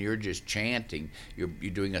things, then you're just chanting. You're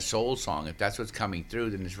doing a soul song. If that's what's coming through,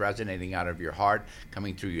 then it's resonating out of your heart,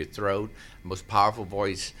 coming through your throat. The most powerful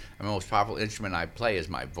voice, the most powerful instrument I play is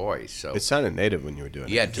my voice. So It sounded native when you were doing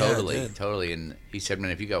yeah, it. totally, it did. totally. And he said,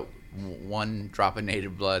 man, if you got one drop of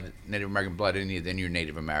Native American blood in you, then you're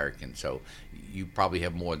Native American. So you probably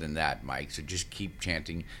have more than that, Mike. So just keep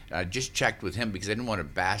chanting. I just checked with him because I didn't want to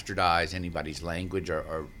bastardize anybody's language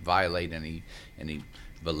or violate any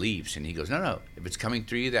beliefs. And he goes, no. If it's coming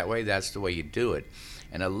through you that way, that's the way you do it.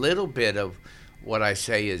 And a little bit of what I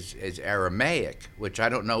say is Aramaic, which I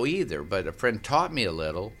don't know either, but a friend taught me a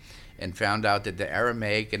little and found out that the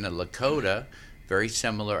Aramaic and the Lakota, very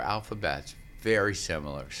similar alphabets, very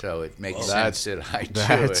similar. So it makes sense that I do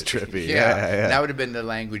that's it. trippy. Yeah. That would have been the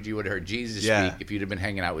language you would have heard Jesus speak if you'd have been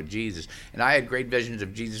hanging out with Jesus. And I had great visions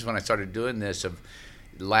of Jesus when I started doing this, of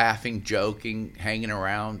laughing, joking, hanging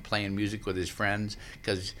around, playing music with his friends,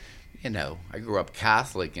 because, I grew up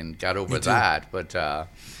Catholic and got over that, but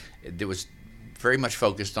it was very much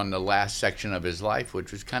focused on the last section of his life,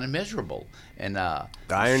 which was kind of miserable. And The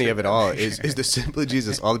irony of it all is the simply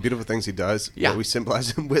Jesus, all the beautiful things he does, Yeah. what we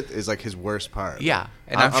symbolize him with is like his worst part. yeah,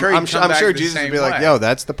 and I'm sure he'd I'm come back sure the Jesus would same be like, way. yo,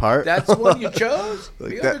 that's the part. That's what you chose.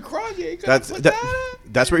 Like Be that- on the cross. You ain't gonna put that up.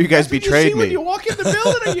 That's where you guys That's what betrayed you see me. when you walk in the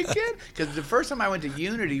building. Are you kidding? Because the first time I went to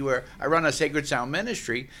Unity, where I run a Sacred Sound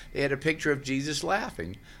ministry, they had a picture of Jesus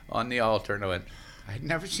laughing on the altar, and I went, I'd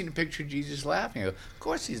never seen a picture of Jesus laughing. I go, of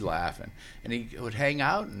course he's laughing, and he would hang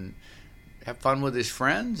out and have fun with his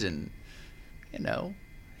friends, and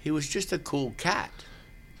he was just a cool cat.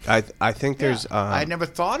 I think there's I had never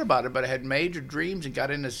thought about it, but I had major dreams and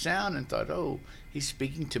got into sound and thought, oh, he's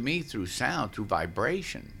speaking to me through sound, through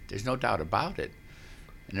vibration. There's no doubt about it.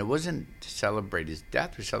 And it wasn't to celebrate his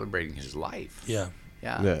death, we're celebrating his life. Yeah.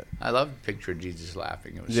 Yeah. I love the picture of Jesus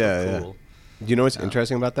laughing. It was Yeah, so yeah. cool. You know what's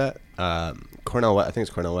interesting about that? Cornell, I think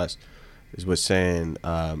it's Cornell West, was saying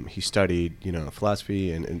he studied,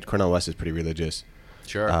 philosophy, and Cornell West is pretty religious.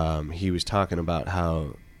 Sure. He was talking about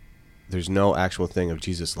how there's no actual thing of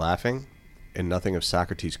Jesus laughing and nothing of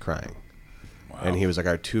Socrates crying. Wow. And he was like,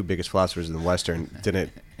 our two biggest philosophers in the Western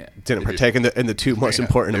didn't They're partake in the two most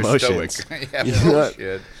important They're emotions. stoic. Yeah, You know what?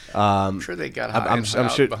 bullshit. I'm sure they got high I'm and sure-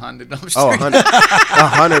 loud behind the dumpster. Oh,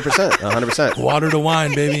 100%. Water to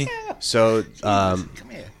wine, baby. So Come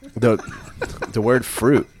here. the word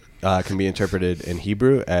fruit can be interpreted in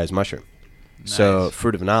Hebrew as mushroom. So Nice.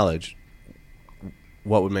 fruit of knowledge,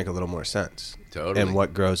 what would make a little more sense? Totally. And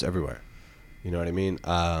what grows everywhere. You know what I mean?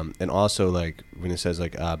 And also, like, when it says,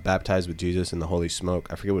 like, baptized with Jesus in the holy smoke,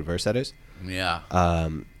 I forget what verse that is. Yeah.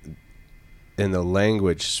 In the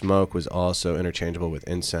language, smoke was also interchangeable with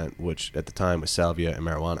incense, which at the time was salvia and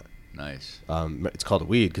marijuana. Nice. It's called a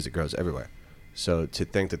weed because it grows everywhere. So to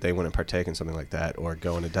think that they wouldn't partake in something like that or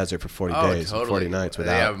go in a desert for 40 days and 40 nights They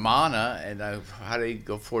without... have mana, and how do they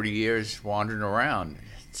go 40 years wandering around?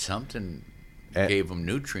 Something Eh. gave them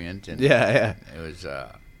nutrient, and Yeah. it was,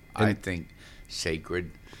 I And think,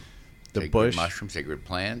 sacred. The sacred bush- mushrooms, sacred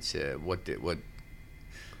plants. What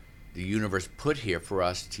the universe put here for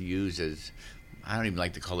us to use as, I don't even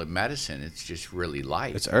like to call it medicine. It's just really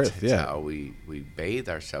life. It's Earth, It's yeah. how we bathe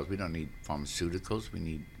ourselves. We don't need pharmaceuticals. We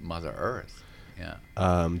need Mother Earth. Yeah.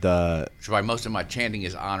 The So why most of my chanting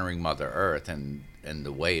is honoring Mother Earth and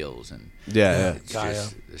the whales, and yeah. it's Gaia.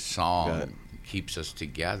 just the Got it. song keeps us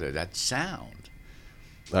together. That sound.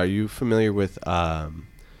 Are you familiar with I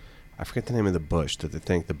forget the name of the bush that they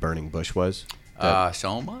think the burning bush was?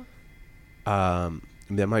 Soma?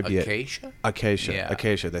 That might be it. Acacia? Acacia. Yeah.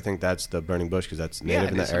 Acacia. They think that's the burning bush because that's native Yeah, in I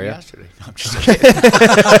did that some area. yesterday. No, I'm just kidding.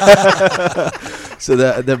 So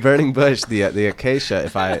the burning bush, the acacia.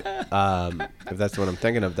 If I if that's the one I'm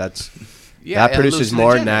thinking of, that Yeah, produces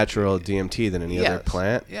more hallucinogenic. natural DMT than any other Yes.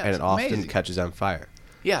 plant, Yeah, and it's it often amazing. catches on fire.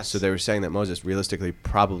 Yes. So they were saying that Moses realistically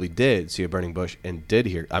probably did see a burning bush and did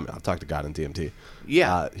hear. I'll talk to God in DMT.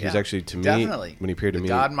 Yeah, he was yeah. actually to me Definitely. when he appeared to The me.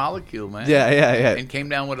 God molecule, man. Yeah, yeah, yeah. And came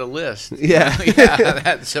down with a list. Yeah. Yeah,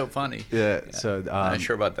 that's so funny. Yeah. So I'm not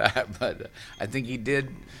sure about that, but I think he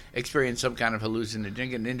did experience some kind of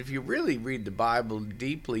hallucinogenic. And if you really read the Bible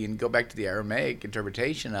deeply and go back to the Aramaic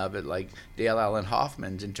interpretation of it, like Dale Allen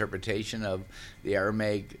Hoffman's interpretation of the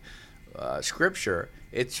Aramaic scripture,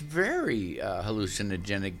 it's very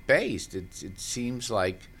hallucinogenic based. It seems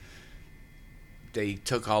like they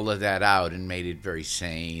took all of that out and made it very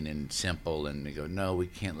sane and simple. And they go, no, we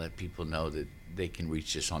can't let people know that they can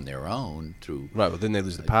reach this on their own through. right, well, then they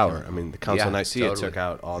lose the power. I mean, the Council of Yeah, Nicaea totally. took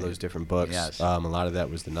out all those different books. Yes. A lot of that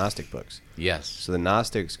was the Gnostic books. Yes. So the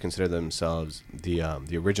Gnostics consider themselves the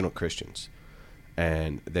original Christians,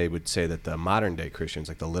 and they would say that the modern day Christians,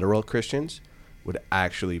 like the literal Christians, would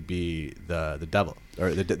actually be the devil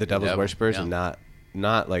or the devil's devil, worshippers, yeah. and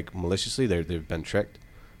not like maliciously. They've been tricked.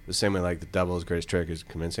 The same way, like the devil's greatest trick is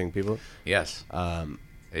convincing people. Yes. They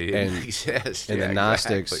and- didn't exist. And Yeah, the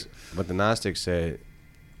Gnostics, exactly. what the Gnostics say,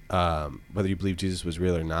 whether you believe Jesus was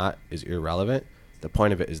real or not is irrelevant. The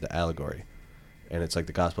point of it is the allegory. And it's like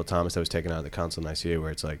the Gospel of Thomas that was taken out of the Council of Nicaea, where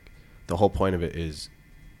it's like the whole point of it is,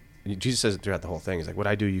 Jesus says it throughout the whole thing. He's like, what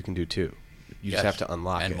I do, you can do too. You just Yes. have to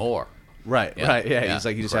unlock and it. more. Right, right, yeah. He's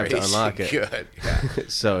like, you just have to Crazy unlock it. Good. Yeah.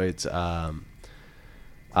 So it's, I'm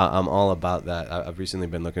all about that. I've recently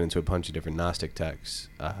been looking into a bunch of different Gnostic texts.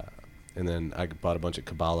 And then I bought a bunch of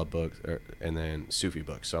Kabbalah books and then Sufi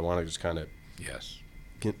books. So I want to just kind of Yes.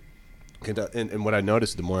 and what I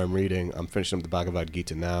noticed, the more I'm reading, I'm finishing up the Bhagavad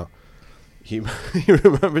Gita now. He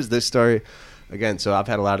remembers this story again. So I've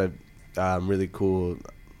had a lot of really cool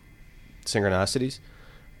synchronicities.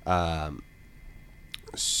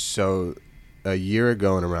 So a year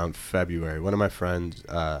ago in around February, one of my friends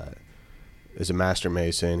is a master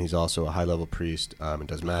mason. He's also a high level priest and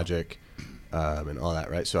does magic and all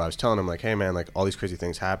that, right? So I was telling him like, hey man, like all these crazy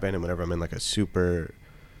things happen, and whenever I'm in like a super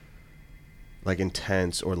like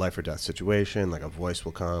intense or life or death situation, like a voice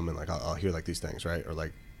will come and like I'll hear like these things, right? Or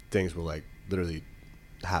like things will like literally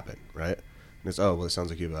happen, right? And it's, oh well, it sounds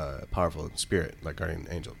like you have a powerful spirit, like guardian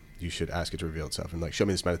angel. You should ask it to reveal itself and like show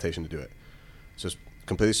me this meditation to do it. So it's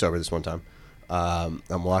completely sober this one time.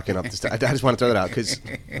 I'm walking up the stairs. I just want to throw that out because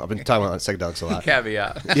I've been talking about psychedelics a lot.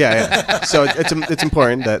 Caveat. Yeah. So it's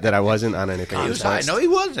important that I wasn't on anything. He at was this high. point. No, he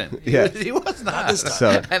wasn't. Yeah. He was not. this time.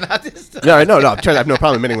 So Not this time. no, I'm trying. I have no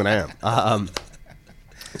problem admitting when I am.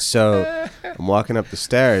 So I'm walking up the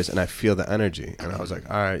stairs and I feel the energy, and I was like,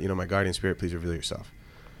 all right, my guardian spirit, please reveal yourself.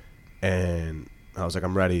 And I was like,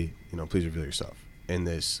 I'm ready. Please reveal yourself. And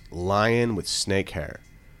this lion with snake hair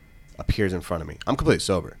appears in front of me. I'm completely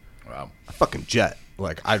sober. Wow. I fucking jet.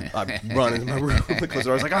 Like I run into my room, close the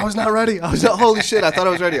door. I was like, I was not ready. Holy shit! I thought I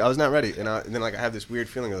was ready. I was not ready. And then like I have this weird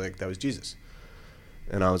feeling of like that was Jesus.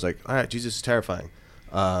 And I was like, all right, Jesus is terrifying,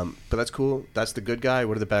 but that's cool. That's the good guy.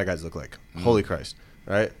 What do the bad guys look like? Holy Christ,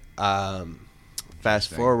 right? Fast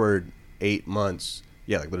forward 8 months.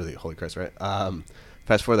 Yeah, like literally, holy Christ, right?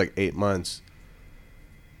 Fast forward like 8 months.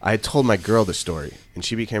 I had told my girl the story, and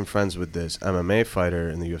she became friends with this MMA fighter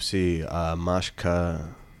in the UFC,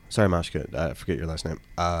 Mashka. Sorry, Mashka. I forget your last name.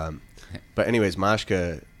 But anyways,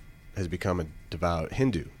 Mashka has become a devout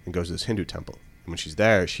Hindu and goes to this Hindu temple. And when she's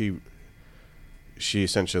there, she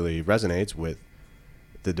essentially resonates with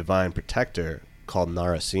the divine protector called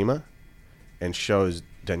Narasimha, and shows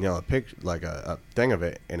Danielle a thing of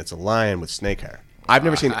it, and it's a lion with snake hair. I've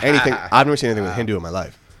never seen anything. With Hindu in my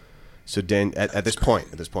life. So at this point.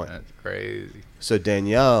 That's crazy. So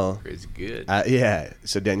Danielle. Crazy good. Yeah.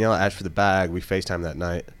 So Danielle asked for the bag. We FaceTimed that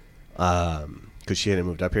night because she hadn't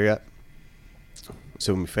moved up here yet.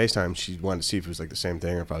 So when we FaceTimed, she wanted to see if it was like the same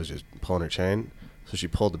thing or if I was just pulling her chain. So she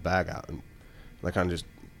pulled the bag out and like kind of just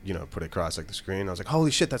put it across like the screen. I was like,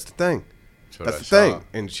 holy shit, that's the thing. That's the thing.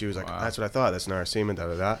 And she was like, that's what I thought. That's Narasimha,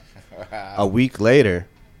 da. Wow. A week later,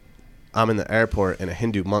 I'm in the airport and a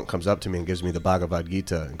Hindu monk comes up to me and gives me the Bhagavad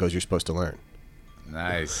Gita and goes, you're supposed to learn.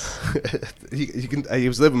 Nice. He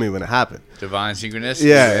was living with me when it happened. Divine synchronicity.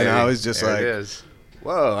 Yeah, and baby. I was just There like, it is.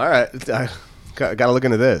 whoa, all right. I got to look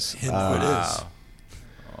into this. It is.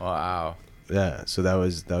 Wow. Yeah, so that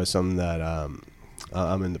was something that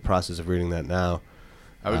I'm in the process of reading that now.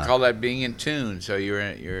 I would call that being in tune. So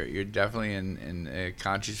you're definitely in a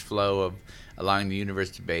conscious flow allowing the universe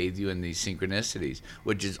to bathe you in these synchronicities,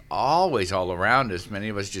 which is always all around us. Many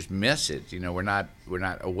of us just miss it. We're not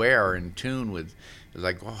aware or in tune with. It's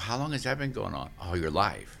like, well, how long has that been going on? All your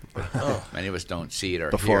life. Many of us don't see it or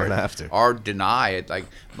Before hear and it, after. or deny it. Like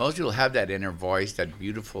most people have that inner voice, that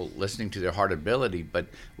beautiful listening to their heart ability, but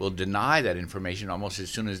will deny that information almost as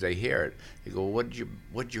soon as they hear it. They go, what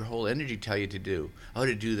did your whole energy tell you to do? Oh,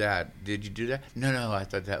 to do that. Did you do that? No, I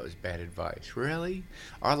thought that was bad advice. Really?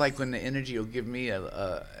 Or like when the energy will give me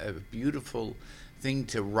a beautiful thing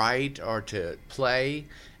to write or to play,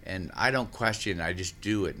 and I don't question it, I just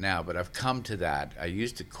do it now. But I've come to that. I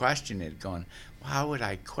used to question it, going, why would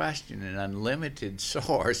I question an unlimited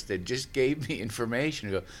source that just gave me information?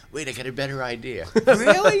 I go, wait, I got a better idea.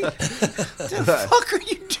 Really? The fuck are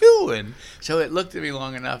you doing? So it looked at me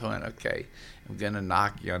long enough. I went, okay, I'm going to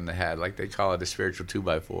knock you on the head. Like they call it a spiritual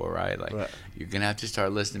 2x4, right? Like, right. You're going to have to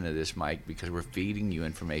start listening to this, Mike, because we're feeding you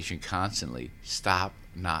information constantly. Stop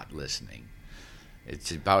not listening.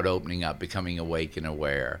 It's about opening up, becoming awake and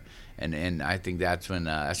aware. And I think that's when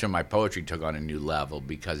my poetry took on a new level,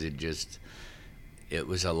 because it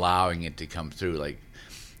was allowing it to come through. Like,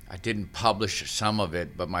 I didn't publish some of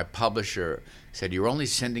it, but my publisher said, you're only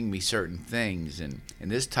sending me certain things. And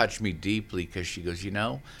this touched me deeply, because she goes,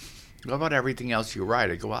 what about everything else you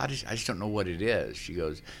write? I go, well, I just don't know what it is. She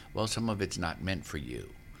goes, well, some of it's not meant for you.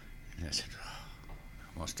 And I said,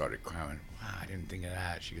 I almost started crying. Wow, I didn't think of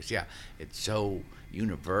that. She goes, yeah, it's so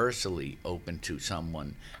universally open to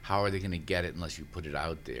someone. How are they going to get it unless you put it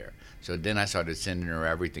out there? So then I started sending her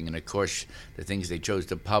everything. And, of course, the things they chose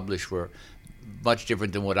to publish were much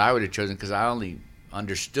different than what I would have chosen, because I only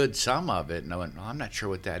understood some of it. And I went, well, I'm not sure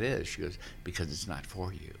what that is. She goes, because it's not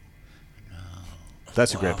for you.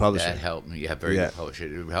 That's a great publisher. That helped me. Yeah, very good publisher.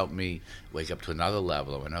 It helped me wake up to another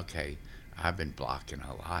level. I went, okay, I've been blocking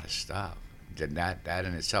a lot of stuff. That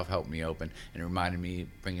in itself helped me open, and it reminded me,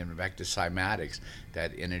 bringing it back to cymatics,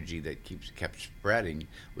 that energy that kept spreading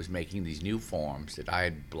was making these new forms that I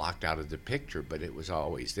had blocked out of the picture, but it was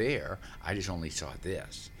always there. I just only saw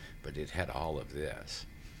this, but it had all of this.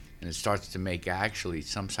 And it starts to make, actually,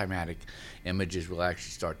 some cymatic images will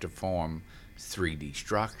actually start to form 3D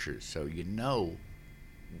structures. So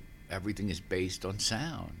everything is based on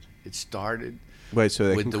sound. It started so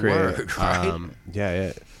they with can the create, word, right?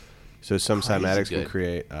 Yeah. So some Crazy cymatics good. can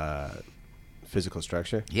create physical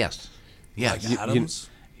structure. Yes. Yes. Like atoms.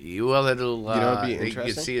 Well, it'll. It'd be you can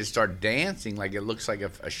interesting? see it start dancing. Like it looks like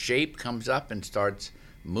a shape comes up and starts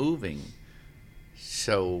moving.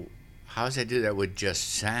 So how does that do that with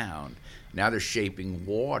just sound? Now they're shaping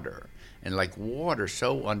water. And like water,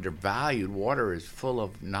 so undervalued. Water is full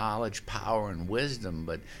of knowledge, power, and wisdom.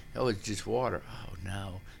 But, it's just water. Oh,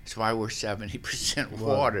 no. That's why we're 70%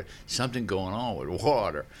 water. Something going on with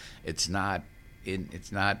water. It's not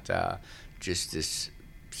just this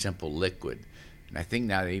simple liquid. And I think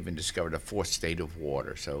now they even discovered a fourth state of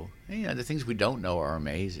water. So, the things we don't know are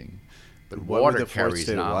amazing. But What water would the fourth carries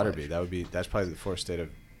state knowledge. of water be? That's probably the fourth state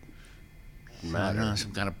of I matter. don't know,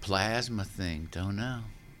 some kind of plasma thing. Don't know.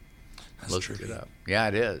 That's Looked trippy. it up. Yeah,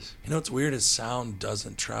 it is. You know what's weird is sound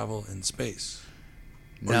doesn't travel in space.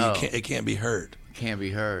 Or No, it can't be heard. can't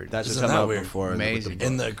be heard. That's just Isn't come that out weird? before. Amazing. With the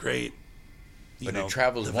In book. the great, But it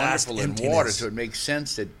travels the vast wonderful in emptiness. water, so it makes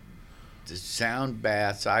sense that the sound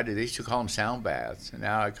baths, they used to call them sound baths, and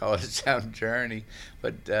now I call it a sound journey.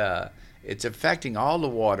 But it's affecting all the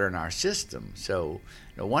water in our system. So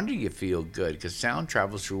no wonder you feel good, because sound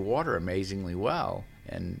travels through water amazingly well.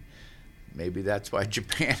 And maybe that's why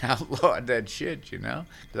Japan outlawed that shit, Because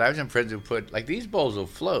I have some friends who put, like, these bowls will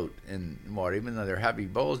float in water. Even though they're heavy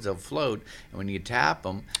bowls, they'll float. And when you tap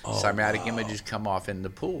them, cymatic images come off in the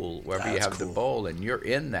pool, wherever you That's have the cool. bowl, and you're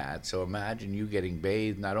in that. So imagine you getting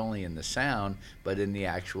bathed not only in the sound, but in the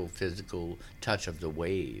actual physical touch of the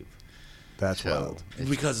wave. That's So, wild.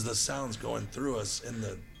 because the sound's going through us in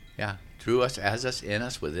the. yeah, through us, as us, in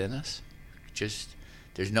us, within us. Just,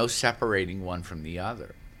 there's no separating one from the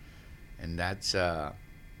other. And that's,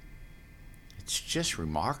 it's just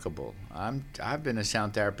remarkable. I've been a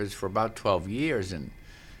sound therapist for about 12 years and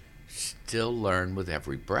still learn with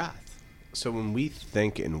every breath. So when we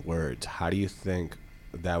think in words, how do you think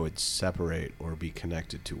that would separate or be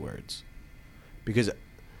connected to words? Because,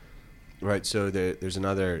 right, so there's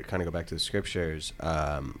another, kind of go back to the scriptures.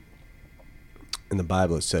 In the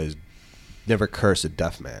Bible it says, never curse a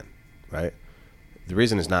deaf man, right? The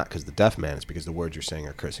reason is not because the deaf man, it's because the words you're saying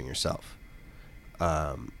are cursing yourself.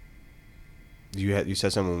 You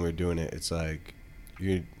said something when we were doing it. It's like,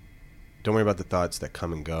 you don't worry about the thoughts that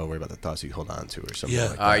come and go. Worry about the thoughts you hold on to, or something Yeah.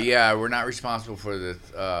 like that. Yeah, we're not responsible for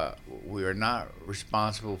we are not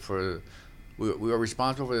responsible for we are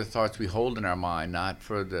responsible for the thoughts we hold in our mind, not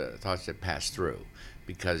for the thoughts that pass through.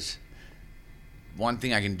 Because one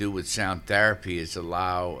thing I can do with sound therapy is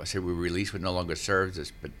I say we release what no longer serves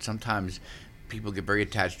us, but sometimes people get very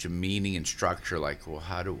attached to meaning and structure, like, well,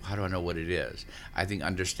 how do I know what it is? I think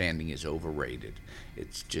understanding is overrated.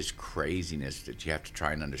 It's just craziness that you have to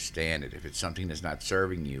try and understand it. If it's something that's not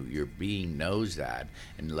serving you, your being knows that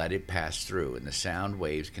and let it pass through, and the sound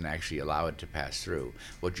waves can actually allow it to pass through.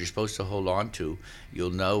 What you're supposed to hold on to, you'll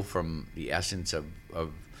know from the essence of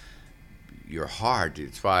your heart.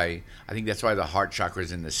 I think that's why the heart chakra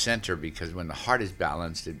is in the center, because when the heart is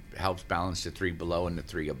balanced, it helps balance the three below and the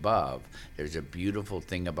three above. There's a beautiful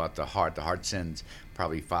thing about the heart. The heart sends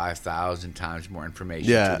probably 5,000 times more information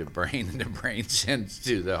to the brain than the brain sends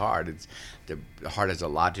to the heart. The heart has a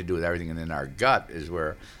lot to do with everything, and then our gut is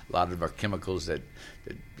where a lot of our chemicals that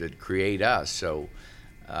create us. So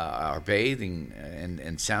our bathing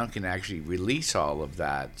and sound can actually release all of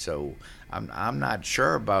that. So I'm not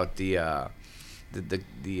sure about the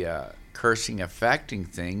cursing affecting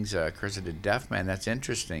things, Curse of the Deaf Man. That's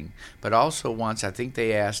interesting. But also once, I think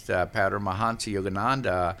they asked Padre Mahansa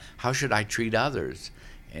Yogananda, how should I treat others?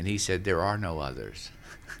 And he said, there are no others.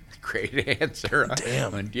 Great answer.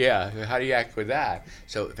 Damn. And yeah, how do you act with that?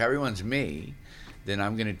 So if everyone's me, then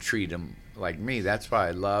I'm going to treat them like me. That's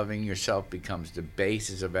why loving yourself becomes the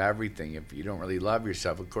basis of everything. If you don't really love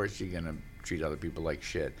yourself, of course you're going to treat other people like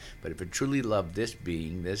shit. But if I truly love this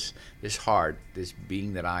being, this heart, this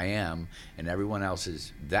being that I am, and everyone else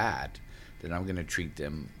is that, then I'm going to treat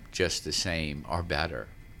them just the same or better.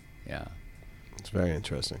 Yeah. It's very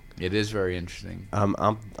interesting. It is very interesting.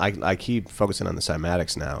 I keep focusing on the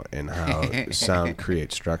cymatics now and how sound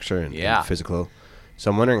creates structure and physical. So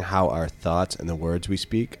I'm wondering how our thoughts and the words we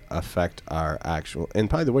speak affect our actual, and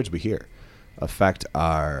probably the words we hear, affect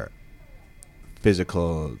our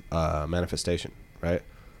physical manifestation, right?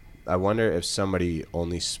 I wonder if somebody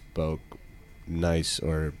only spoke nice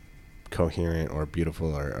or coherent or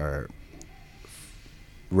beautiful or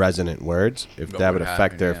resonant words, if that would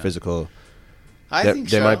affect their physical. I think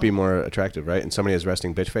so. They might be more attractive, right? And somebody has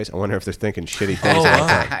resting bitch face. I wonder if they're thinking shitty things. All the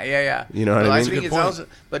time. Yeah. You know what I mean? I think it's also,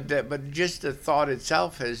 but just the thought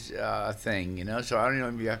itself is a thing, you know. So I don't know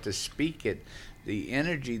if you have to speak it. The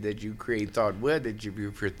energy that you create thought with, if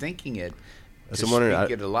you're thinking it, to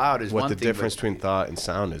speak it aloud is one thing. What the difference between thought and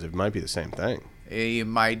sound is? It might be the same thing. It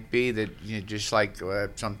might be that, you know, just like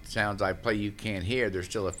some sounds I play you can't hear, they're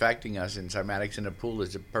still affecting us. And cymatics in the pool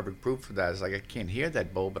is a perfect proof for that. It's like I can't hear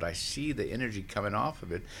that bowl, but I see the energy coming off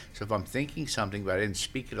of it. So if I'm thinking something but I didn't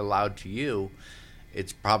speak it aloud to you,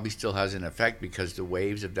 it probably still has an effect because the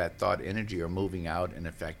waves of that thought energy are moving out and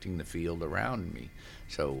affecting the field around me.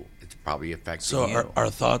 So it's probably affecting you. So are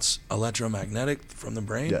thoughts electromagnetic from the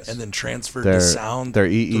brain and then transferred to sound they're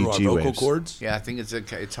through our EEG vocal waves. Cords? Yeah, I think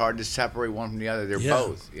it's hard to separate one from the other. They're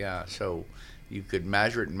both. Yeah, so you could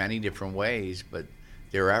measure it in many different ways, but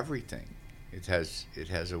they're everything. It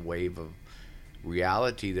has a wave of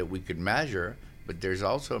reality that we could measure, but there's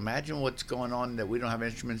also, imagine what's going on that we don't have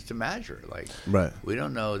instruments to measure. Like, we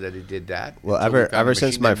don't know that it did that. Well, ever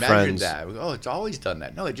since my friends, oh, it's always done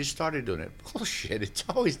that. No, it just started doing it. Bullshit, it's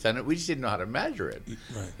always done it. We just didn't know how to measure it.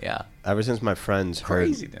 Right. Yeah. Ever since my friends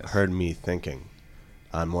heard me thinking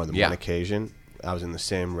on more than one occasion, I was in the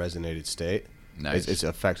same resonated state. Nice. It's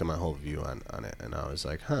affected my whole view on it, and I was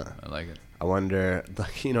like, huh. I like it. I wonder,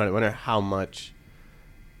 like, I wonder how much,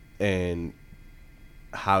 and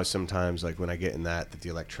how sometimes, like, when I get in that the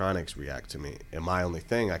electronics react to me. And my only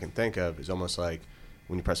thing I can think of is almost like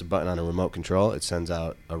when you press a button on a remote control, it sends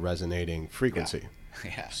out a resonating frequency.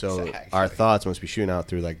 Yeah, so exactly. Our thoughts must be shooting out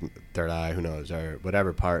through, like, third eye, who knows, or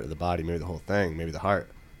whatever part of the body, maybe the whole thing, maybe the heart,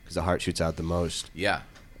 because the heart shoots out the most. Yeah.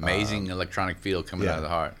 Amazing electronic field coming out of the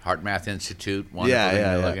heart. Heart Math Institute, wonderful thing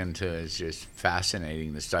to look into. It's just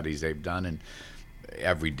fascinating, the studies they've done, and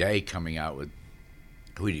every day coming out with,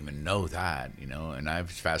 we didn't even know that, and I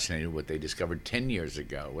was fascinated with what they discovered 10 years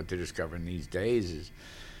ago. What they're discovering these days is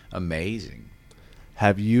amazing.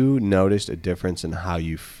 Have you noticed a difference in how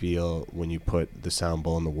you feel when you put the sound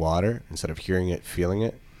bowl in the water instead of hearing it, feeling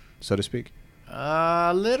it, so to speak?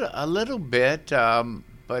 A little bit,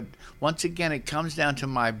 but once again, it comes down to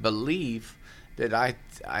my belief that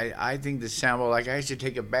I think the sound bowl, like I used to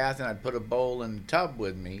take a bath and I'd put a bowl in the tub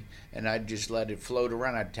with me and I'd just let it float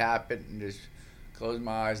around. I'd tap it and just close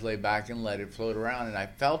my eyes, lay back, and let it float around. And I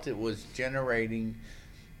felt it was generating,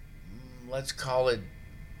 let's call it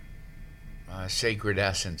sacred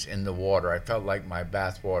essence in the water. I felt like my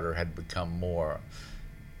bath water had become more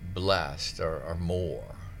blessed or more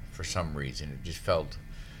for some reason. It just felt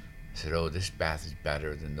I said, oh, this bath is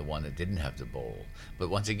better than the one that didn't have the bowl. But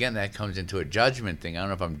once again, that comes into a judgment thing. I don't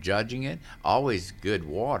know if I'm judging it. Always good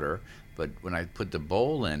water, but when I put the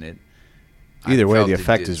bowl in it, Either I way, felt the it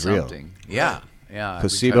effect did is real. something. Yeah, yeah.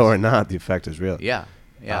 Placebo because- or not, the effect is real. Yeah,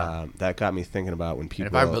 yeah. That got me thinking about when people.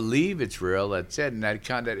 And if I believe it's real, that's it. And that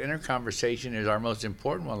inner conversation is our most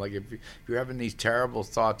important one. Like if you're having these terrible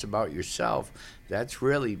thoughts about yourself, that's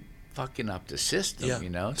really fucking up the system, Yeah, you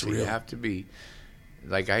know? it's So you real. have to be.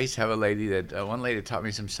 Like I used to have a lady that one lady taught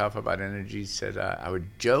me some stuff about energy. Said I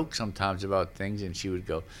would joke sometimes about things, and she would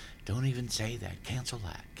go, "Don't even say that. Cancel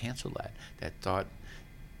that. Cancel that." That thought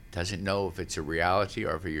doesn't know if it's a reality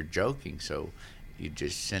or if you're joking. So you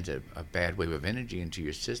just sent a bad wave of energy into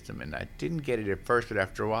your system. And I didn't get it at first, but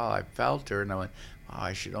after a while I felt her, and I went, oh,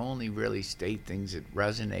 I should only really state things that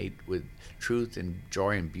resonate with truth and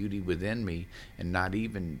joy and beauty within me, and not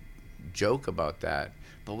even joke about that.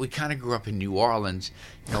 But we kind of grew up in New Orleans,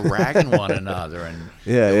 ragging one another, and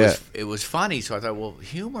it was funny. So I thought, well,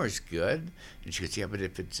 humor is good. And she goes, yeah, but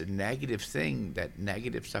if it's a negative thing, that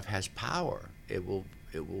negative stuff has power. It will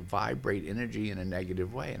vibrate energy in a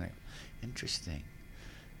negative way. And I go, interesting,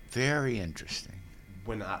 very interesting.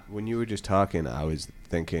 When you were just talking, I was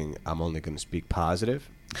thinking I'm only going to speak positive,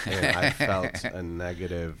 and I felt a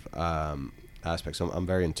negative aspect. So I'm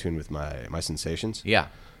very in tune with my sensations. Yeah.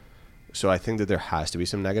 So I think that there has to be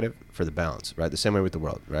some negative for the balance, right? The same way with the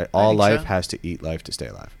world, right? All life has to eat life to stay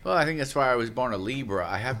alive. Well, I think that's why I was born a Libra.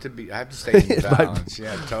 I have to stay in balance.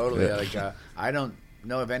 Yeah, totally. Like I don't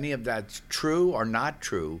know if any of that's true or not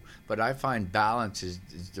true, but I find balance is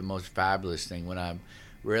the most fabulous thing when I'm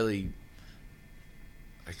really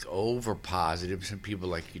like over positive. Some people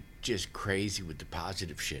like, you're just crazy with the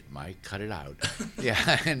positive shit, Mike. Cut it out.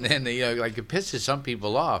 Yeah, and then like it pisses some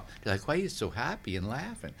people off. They're like, why are you so happy and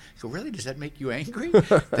laughing? I go, really? Does that make you angry?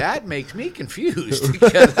 That makes me confused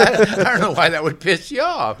because I don't know why that would piss you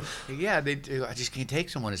off. Yeah, I just can't take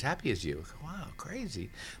someone as happy as you. I go, wow,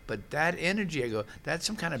 crazy. But that energy, I go, that's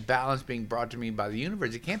some kind of balance being brought to me by the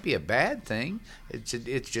universe. It can't be a bad thing.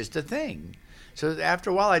 It's just a thing. So after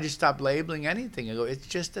a while, I just stopped labeling anything. I go, it's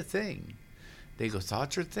just a thing. They go,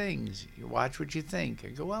 thoughts are things. You watch what you think. I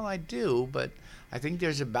go, well, I do, but I think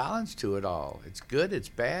there's a balance to it all. It's good, it's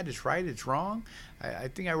bad, it's right, it's wrong. I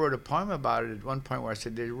think I wrote a poem about it at one point where I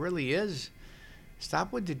said there really is.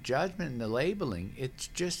 Stop with the judgment and the labeling. It's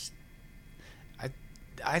just,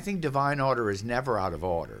 I think divine order is never out of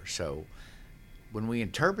order. So when we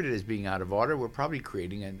interpret it as being out of order, we're probably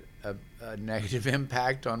creating a negative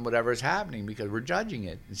impact on whatever is happening because we're judging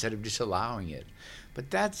it instead of just allowing it.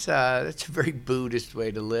 But that's a very Buddhist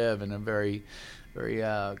way to live, and a very, very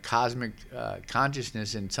cosmic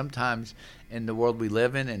consciousness. And sometimes in the world we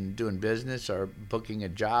live in and doing business or booking a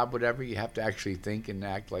job, whatever, you have to actually think and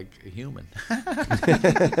act like a human.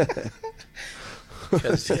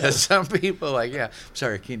 Because some people are like, yeah, I'm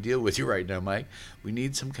sorry, I can't deal with you right now, Mike. We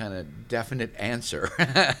need some kind of definite answer.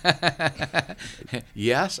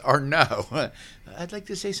 Yes or no? I'd like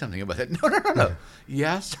to say something about that. No.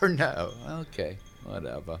 Yes or no? Okay,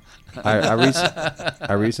 whatever.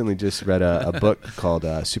 I recently just read a book called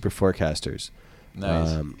Super Forecasters.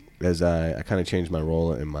 Nice. As I kind of changed my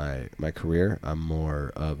role in my career, I'm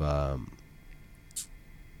more of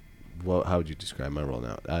how would you describe my role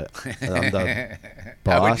now? I'm the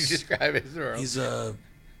boss. How would you describe his role? He's a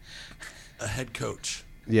head coach.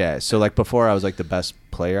 Yeah, so like before I was like the best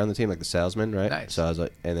player on the team, like the salesman, right? Nice. So I was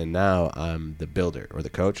like, and then now I'm the builder or the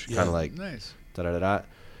coach, Yeah. kind of like Nice. da-da-da-da.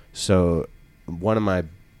 So one of my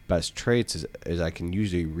best traits is I can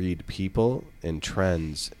usually read people and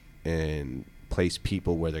trends and place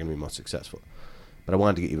people where they're going to be most successful. But I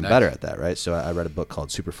wanted to get even better at that, right? So I read a book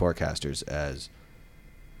called Super Forecasters as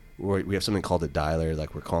we have something called a dialer,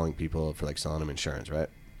 like we're calling people for like selling them insurance, right?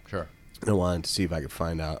 Sure. And I wanted to see if I could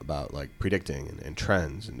find out about like predicting and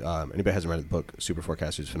trends. And anybody hasn't read the book, Super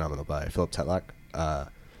Forecasters is phenomenal by Philip Tetlock.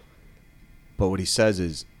 But what he says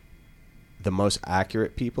is the most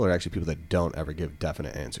accurate people are actually people that don't ever give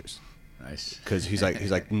definite answers. Nice. Because he's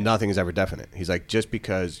like nothing is ever definite. He's like, just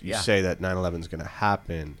because you Yeah. say that 9/11 is going to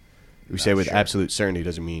happen, you say with sure. absolute certainty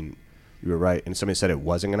doesn't mean you were right. And somebody said it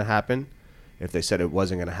wasn't going to happen. If they said it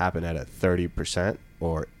wasn't going to happen at a 30%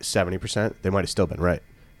 or 70%, they might have still been right,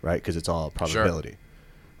 right? Because it's all probability.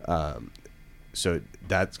 So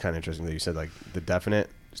that's kind of interesting that you said like the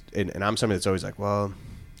definite. And I'm somebody that's always like, well,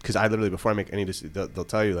 because I literally, before I make any decision, they'll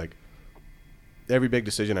tell you like every big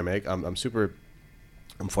decision I make, I'm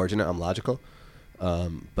fortunate, I'm logical,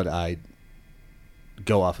 but I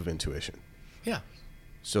go off of intuition. Yeah.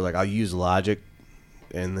 So like I'll use logic,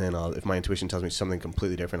 and then if my intuition tells me something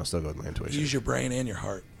completely different, I'll still go with my intuition. Use your brain and your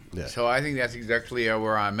heart. Yeah. So I think that's exactly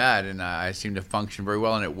where I'm at, and I seem to function very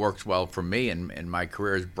well, and it works well for me. And my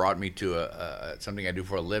career has brought me to something I do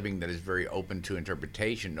for a living that is very open to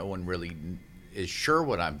interpretation. No one really is sure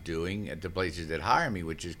what I'm doing at the places that hire me,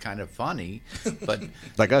 which is kind of funny, but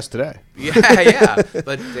Like us today. yeah.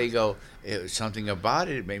 But they go, it was something about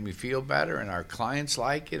it. It made me feel better, and our clients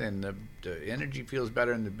like it, and the energy feels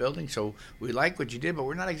better in the building. So we like what you did, but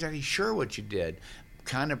we're not exactly sure what you did.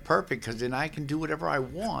 Kind of perfect, because then I can do whatever I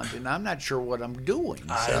want, and I'm not sure what I'm doing.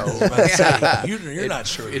 I was So about to say, you're not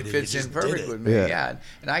sure what you it did, fits you in just perfect did it. with me. Yeah. Yeah,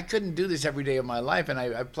 and I couldn't do this every day of my life, and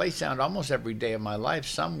I play sound almost every day of my life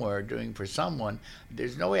somewhere, doing for someone.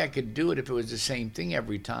 There's no way I could do it if it was the same thing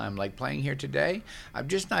every time. Like playing here today, I'm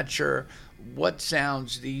just not sure what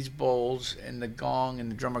sounds these bowls and the gong and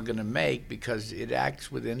the drum are going to make, because it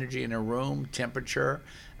acts with energy in a room, temperature,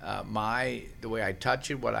 the way I touch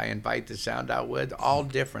it, what I invite the sound out with, all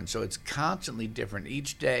different. So it's constantly different.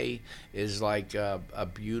 Each day is like a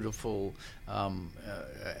beautiful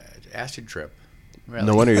acid trip. Really.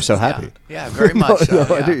 No wonder you're so happy. Yeah, very much so. No yeah.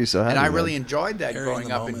 wonder you're so happy, And I man. really enjoyed that Carry in growing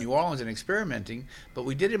the up in moment. New Orleans and experimenting, but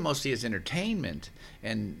we did it mostly as entertainment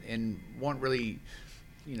and weren't really,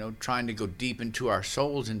 trying to go deep into our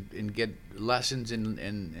souls and get lessons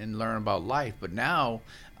and learn about life. But now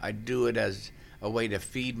I do it as a way to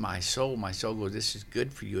feed my soul. My soul goes, this is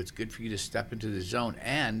good for you. It's good for you to step into the zone,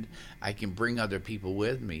 and I can bring other people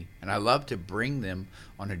with me. And I love to bring them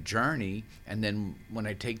on a journey, and then when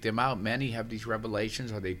I take them out, many have these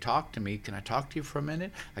revelations, or they talk to me. Can I talk to you for a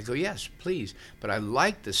minute? I go, yes, please. But I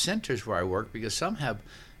like the centers where I work, because some have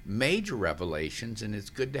major revelations, and it's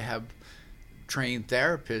good to have trained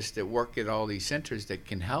therapists that work at all these centers that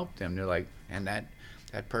can help them. They're like, and that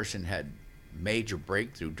person had major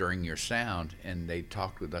breakthrough during your sound, and they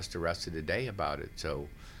talked with us the rest of the day about it. So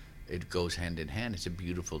it goes hand in hand. It's a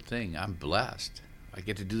beautiful thing. I'm blessed. I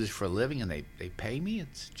get to do this for a living, and they pay me.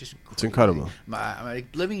 It's just crazy. It's incredible. I'm a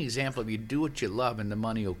living example of you do what you love, and the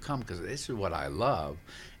money will come, because this is what I love.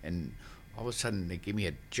 And all of a sudden they give me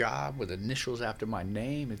a job with initials after my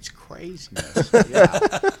name. It's craziness.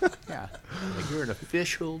 Yeah. Like, you're an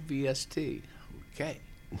official VST. Okay.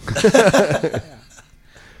 Yeah.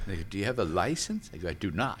 They go, do you have a license? I go, I do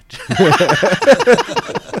not.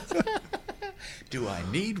 Do I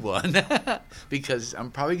need one? Because I'm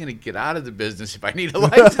probably going to get out of the business if I need a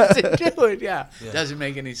license to do it. Yeah. Doesn't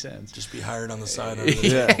make any sense. Just be hired on the side.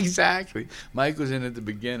 Yeah, exactly. Mike was in at the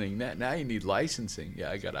beginning. Now you need licensing. Yeah,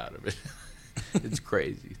 I got out of it. It's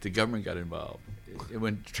crazy. The government got involved. It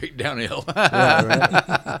went straight downhill.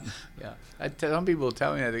 Yeah. Some people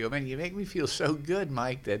tell me that. They go, man, you make me feel so good,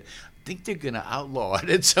 Mike, that I think they're going to outlaw it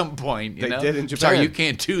at some point. They did in Japan. Sorry, you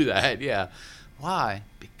can't do that. Yeah. Why?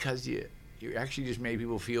 Because you actually just made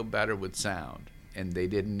people feel better with sound, and they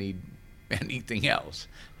didn't need anything else.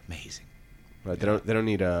 Amazing. Right. They don't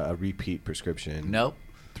need a repeat prescription. Nope.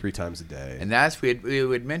 3 times a day. And that's we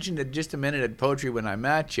had mentioned it just a minute at Poetry when I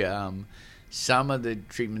met you. Some of the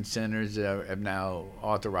treatment centers have now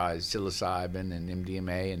authorized psilocybin and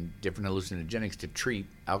MDMA and different hallucinogenics to treat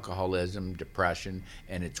alcoholism, depression,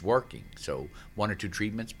 and it's working. So 1 or 2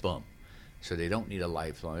 treatments, boom. So they don't need a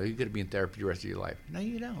lifelong. You're going to be in therapy the rest of your life. No,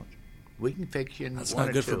 you don't. We can fix you in That's 1 not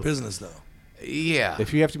or good 2. for business, though. Yeah.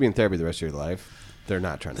 If you have to be in therapy the rest of your life, they're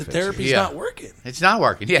not trying to The fix therapy's you. Yeah. not working. It's not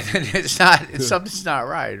working. Yeah, it's not. It's something's not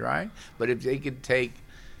right? But if they could take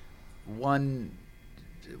one,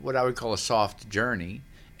 what I would call a soft journey,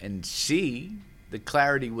 and see the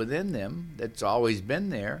clarity within them that's always been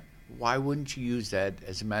there, why wouldn't you use that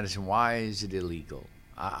as a medicine? Why is it illegal?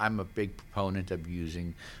 I'm a big proponent of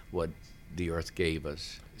using what the earth gave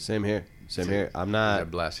us. Same here. Same here. I'm It's not, a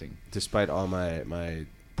blessing. despite all my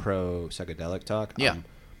pro psychedelic talk. Yeah.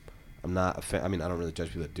 I'm not a fan. I mean, I don't really judge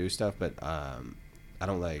people that do stuff, but I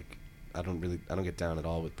don't get down at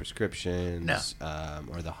all with prescriptions. No.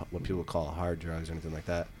 Or what people call hard drugs or anything like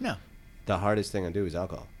that. No. The hardest thing I do is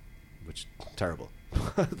alcohol, which is terrible.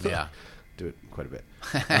 Yeah. Do it quite a bit.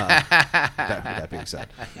 That being said.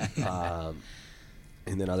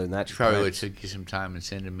 And then other than that, just Probably plants. would take you some time in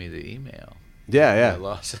sending me the email. Yeah. I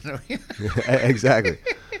lost it. Exactly.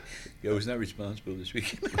 I was not responsible this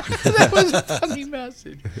weekend. That was a funny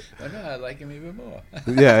message. Oh, no, I like him even more.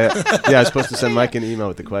 Yeah. I was supposed to send Mike an email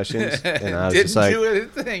with the questions, and I was Didn't just like, do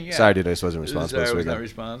anything. Yeah. sorry, dude, I just wasn't responsible Sorry, this I was not weekend.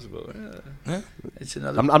 responsible. Yeah. Huh? It's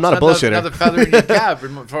another. I'm not it's a bullshitter. Another feather in your cap,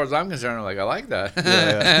 as far as I'm concerned. I'm like, I like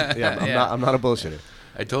that. Yeah, I'm not a bullshitter.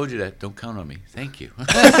 I told you that. Don't count on me. Thank you.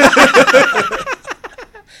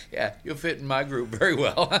 Yeah, you'll fit in my group very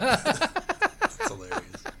well. That's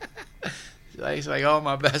hilarious. He's like all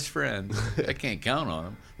my best friends. I can't count on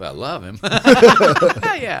him, but I love him.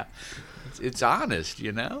 Yeah, it's honest,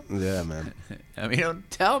 you know. Yeah, man. I mean, don't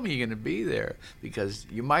tell me you're going to be there because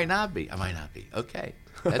you might not be. I might not be. Okay,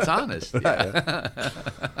 that's honest. Yeah.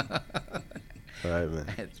 All right, man.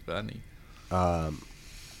 It's funny.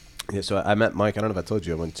 Yeah, so I met Mike. I don't know if I told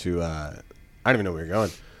you. I went to, I don't even know where we were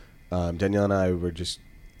going. Danielle and I were just,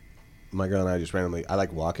 my girl and I just randomly, I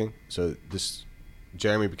like walking. So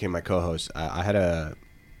Jeremy became my co-host. I had a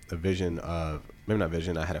vision of, maybe not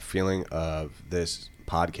vision, I had a feeling of this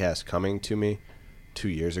podcast coming to me 2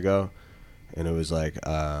 years ago. And it was like,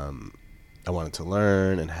 I wanted to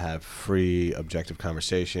learn and have free, objective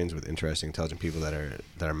conversations with interesting, intelligent people that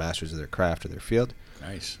are masters of their craft or their field.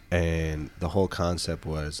 Nice. And the whole concept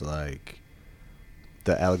was like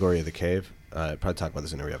the allegory of the cave. I probably talk about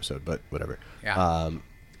this in every episode, but whatever. Yeah.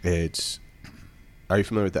 Are you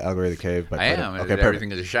familiar with the allegory of the cave? I am. Okay,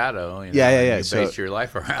 everything is a shadow. You know, Yeah. You So, base your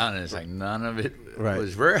life around, and it's like none of it Right.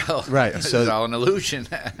 was real. Right. It's So all an illusion.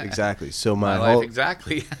 exactly. So My my whole life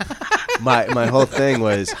exactly. my whole thing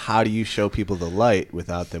was, how do you show people the light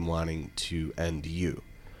without them wanting to end you?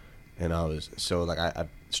 And I was so like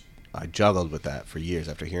I juggled with that for years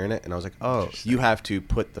after hearing it, and I was like, oh, you have to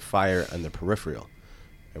put the fire on the peripheral,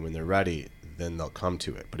 and when they're ready, then they'll come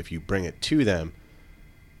to it. But if you bring it to them,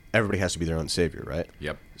 everybody has to be their own savior, right?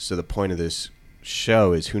 Yep. So the point of this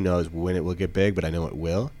show is, who knows when it will get big, but I know it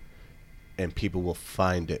will, and people will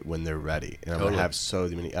find it when they're ready. And I'm going to have so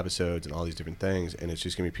many episodes and all these different things, and it's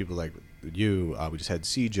just going to be people like you. We just had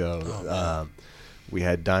Joe. We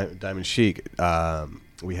had Diamond Chic.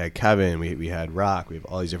 We had Kevin. We had Rock. We have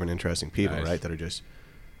all these different interesting people, Nice. right, that are just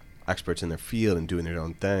experts in their field and doing their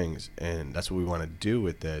own things. And that's what we want to do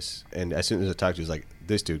with this. And as soon as I talked to you, I was like,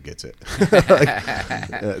 this dude gets it.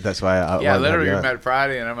 That's why I Yeah, wanted to have literally you we on. met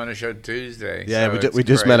Friday, and I'm on a show Tuesday. Yeah, so we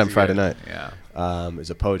just met on crazy Friday good. night. Yeah.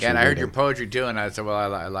 It's a poetry. Yeah, and I heard reading. your poetry too, and I said,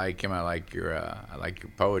 well, I like him. I like your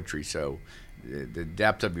poetry. So the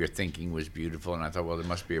depth of your thinking was beautiful, and I thought, well, there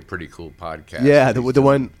must be a pretty cool podcast. Yeah, the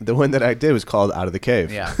one that I did was called Out of the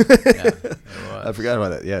Cave. Yeah, it was. I forgot about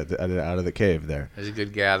that. Yeah, I did Out of the Cave there. It was a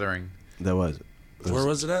good gathering. That was. Where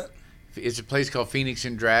was it at? It's a place called Phoenix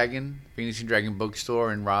and Dragon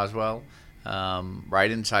Bookstore in Roswell,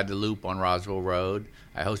 right inside the Loop on Roswell Road.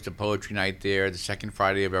 I host a poetry night there the second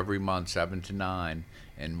Friday of every month, 7 to 9,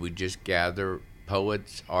 and we just gather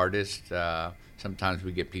poets, artists. Sometimes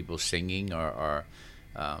we get people singing or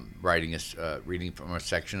writing reading from a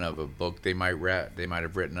section of a book they might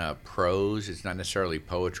have written a prose. It's not necessarily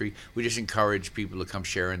poetry. We just encourage people to come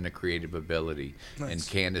share in their creative ability. Nice. And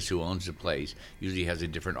Candace, who owns the place, usually has a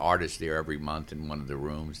different artist there every month in one of the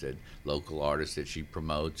rooms, that local artists that she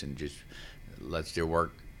promotes, and just lets their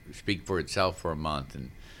work speak for itself for a month.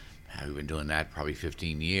 And we've been doing that probably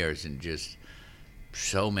 15 years, and just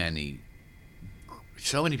so many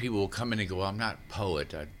people will come in and go, well, I'm not a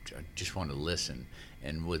poet, I just want to listen.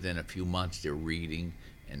 And within a few months, they're reading,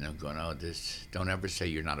 and they're going, oh, don't ever say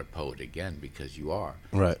you're not a poet again, because you are.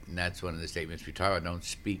 Right. And that's one of the statements we talk about. Don't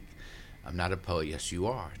speak, I'm not a poet. Yes, you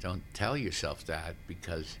are. Don't tell yourself that,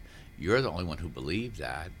 because you're the only one who believed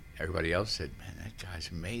that. Everybody else said, man, that guy's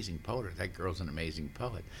an amazing poet, or that girl's an amazing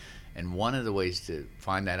poet. And one of the ways to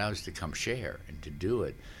find that out is to come share and to do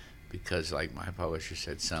it. Because, like my publisher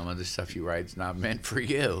said, some of the stuff you write is not meant for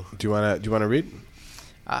you. Do you wanna read?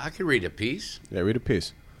 I could read a piece. Yeah, read a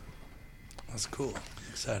piece. That's cool.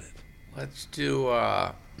 Excited. Let's do.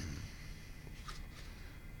 We'll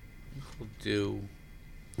do.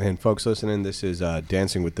 And folks listening, this is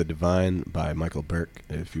Dancing with the Divine by Michael Burke.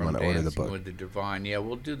 If you want to order the Dancing book. with the Divine. Yeah,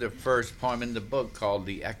 we'll do the first poem in the book called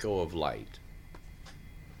 "The Echo of Light."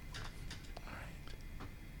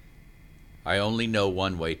 I only know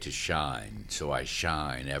one way to shine, so I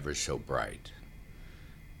shine ever so bright.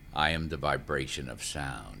 I am the vibration of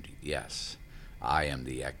sound. Yes, I am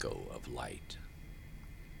the echo of light.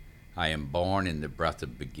 I am born in the breath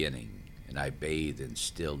of beginning, and I bathe in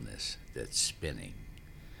stillness that's spinning.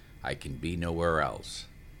 I can be nowhere else,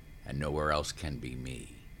 and nowhere else can be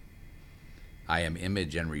me. I am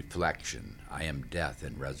image and reflection. I am death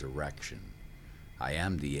and resurrection. I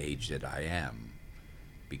am the age that I am,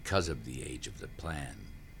 because of the age of the plan.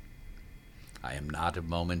 I am not a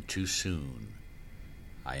moment too soon.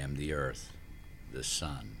 I am the earth, the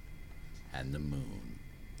sun, and the moon.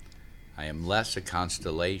 I am less a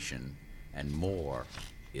constellation and more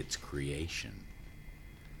its creation.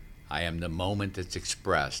 I am the moment that's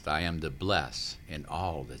expressed. I am the bless in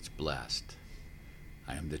all that's blessed.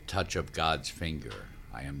 I am the touch of God's finger.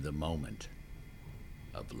 I am the moment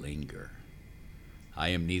of linger. I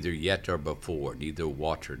am neither yet or before, neither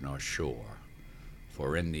water nor shore.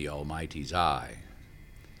 For in the Almighty's eye,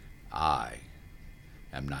 I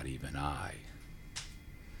am not even I.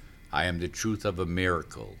 I am the truth of a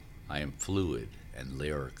miracle. I am fluid and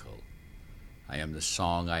lyrical. I am the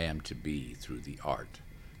song I am to be through the art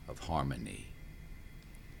of harmony.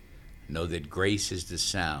 Know that grace is the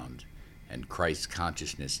sound and Christ's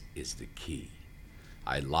consciousness is the key.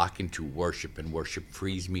 I lock into worship, and worship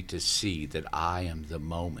frees me to see that I am the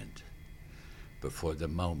moment before the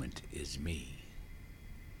moment is me.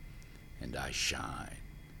 And I shine.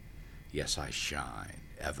 Yes, I shine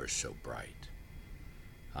ever so bright.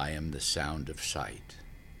 I am the sound of sight.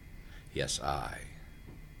 Yes, I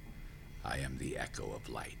am the echo of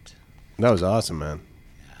light. That was awesome, man.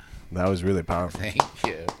 That was really powerful. Thank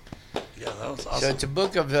you. Yeah, that was awesome. So it's a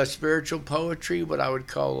book of spiritual poetry, what I would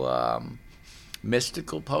call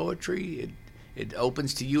mystical poetry. It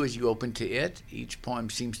opens to you as you open to it. Each poem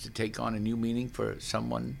seems to take on a new meaning for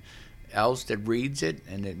someone else that reads it,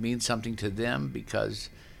 and it means something to them because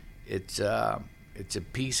it's a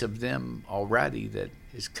piece of them already that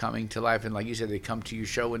is coming to life. And like you said, they come to your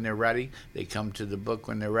show when they're ready. They come to the book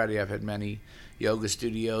when they're ready. I've had many yoga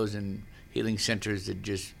studios and healing centers that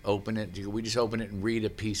just open it. We just open it and read a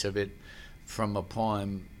piece of it from a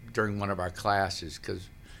poem during one of our classes, because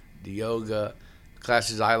the yoga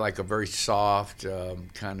classes I like are very soft,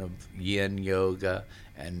 kind of yin yoga,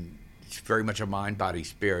 and it's very much a mind, body,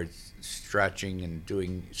 spirit, stretching and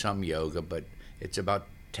doing some yoga, but it's about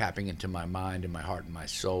tapping into my mind and my heart and my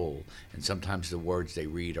soul. And sometimes the words they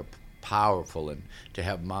read are powerful, and to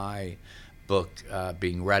have my book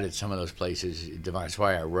being read at some of those places, divine. That's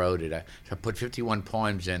why I wrote it. I put 51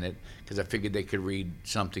 poems in it because I figured they could read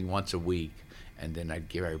something once a week, and then I'd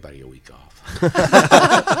give everybody a week off.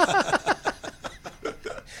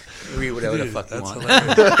 Read whatever the fuck you want.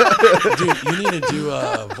 Dude, you need to do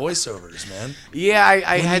voiceovers, man. Yeah,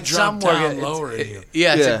 I When had you some drop where down lower in you.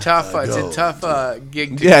 yeah, it's Yeah. a tough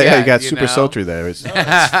gig to Yeah, get, you got you super know? sultry there. It's, No,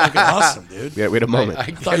 it's fucking awesome, dude. yeah, wait a moment. I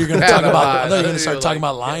thought you were gonna talk about. I thought you were gonna start talking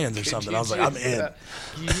about lions or something. I was like, I'm in.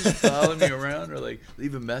 Can you just follow me around or like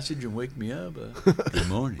leave a message and wake me up? Good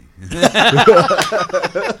morning.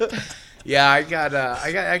 Yeah,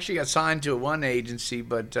 I actually got signed to one agency,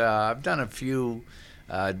 but I've done a few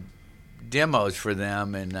demos for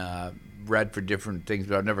them and read for different things,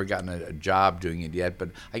 but I've never gotten a job doing it yet.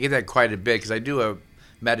 But I get that quite a bit because I do a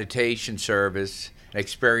meditation service, an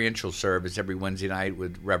experiential service every Wednesday night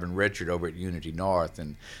with Reverend Richard over at Unity North,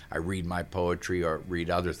 and I read my poetry or read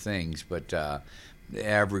other things. But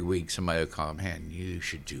every week somebody will call, man, you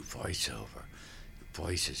should do voiceover. Your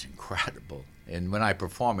voice is incredible. And when I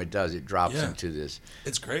perform, it drops Yeah. into this.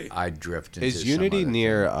 It's great. I drift into Is some Unity other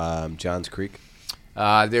near Johns Creek?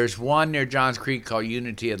 there's one near Johns Creek called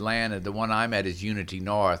Unity Atlanta. The one I'm at is Unity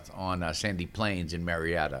North on Sandy Plains in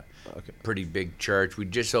Marietta. Okay. Pretty big church. We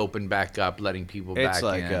just opened back up, letting people back It's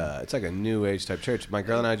like in. it's like a new age type church. My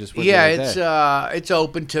girl and I just went Yeah, the other day. it's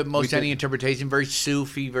open to most We any did- interpretation. Very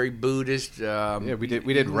Sufi, very Buddhist. Yeah, we did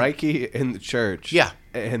Reiki in the church. Yeah.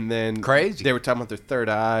 And then Crazy. They were talking about their third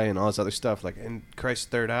eye and all this other stuff, like in Christ's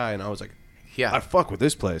third eye, and I was like, Yeah. I fuck with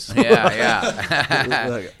this place. Yeah.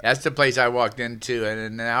 Like- That's the place I walked into,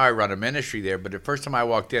 and now I run a ministry there. But the first time I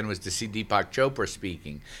walked in was to see Deepak Chopra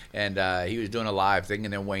speaking, and he was doing a live thing,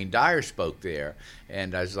 and then Wayne Dyer spoke there,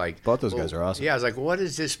 and I was like, Both those guys are awesome. Yeah, I was like, what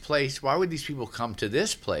is this place? Why would these people come to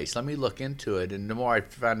this place? Let me look into it. And the more I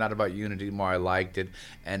found out about Unity, the more I liked it,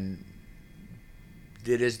 and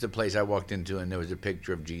it is the place I walked into, and there was a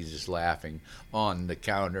picture of Jesus laughing on the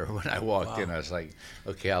counter when I walked in. I was like,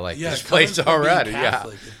 okay, I like this place coming from being already. Yeah.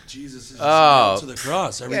 Catholic, if Jesus is Oh. nailed to the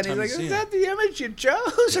cross every Yeah, and he's time like, you see is him. that the image you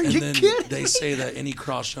chose? Are And you then kidding they me? say that any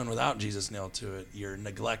cross shown without Jesus nailed to it, you're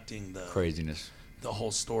neglecting Craziness. the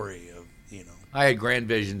whole story of, I had grand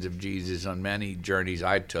visions of Jesus on many journeys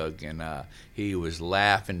I took, and he was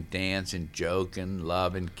laughing, dancing, joking,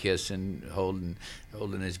 loving, kissing, holding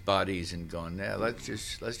his buddies, and going, "Yeah, let's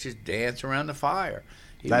just dance around the fire."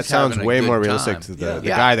 He That was sounds having a way good more time. realistic to the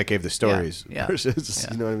Yeah. guy that gave the stories Yeah. versus,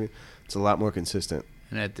 Yeah. you know what I mean? It's a lot more consistent.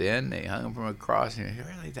 And at the end, they hung him from a cross, and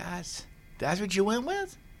really, that's what you went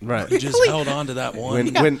with? Right. he just held on to that one. When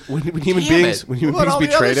human Damn beings it. when human What, beings all the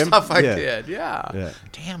betrayed other him, stuff I yeah. did, yeah. Yeah.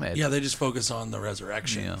 Damn it. Yeah, they just focus on the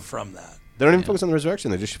resurrection Yeah. from that. They don't even focus on the resurrection.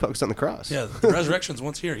 They just focus on the cross. Yeah, the resurrection's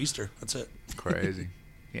once here, Easter. That's it. Crazy.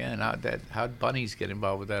 Yeah, and how'd bunnies get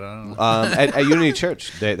involved with that? I don't know. At Unity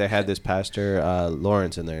Church, they had this pastor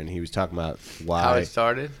Lawrence in there, and he was talking about How it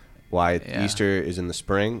started? why Yeah. Easter is in the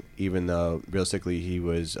spring, even though realistically he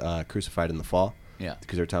was crucified in the fall. Yeah.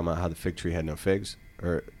 Because they were talking about how the fig tree had no figs,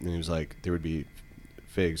 and he was like, there would be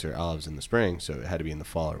figs or olives in the spring, so it had to be in the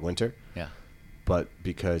fall or winter. Yeah. But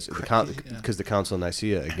because the Council of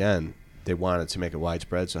Nicaea, again, they wanted to make it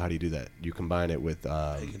widespread. So how do you do that? You combine it with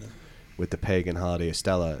with the pagan holiday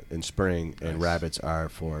Estella in spring, and Nice. rabbits are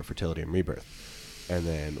for fertility and rebirth. And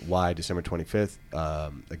then why December 25th?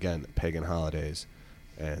 Again, pagan holidays.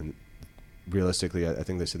 And realistically, I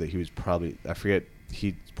think they said that he was probably, I forget,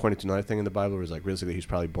 he pointed to another thing in the Bible where it was like, realistically, he was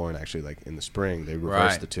probably born actually like in the spring. They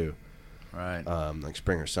reversed Right. the two, Right. like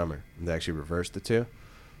spring or summer. And they actually reversed the two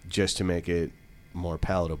just to make it more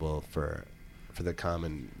palatable for the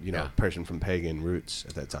common, Yeah. person from pagan roots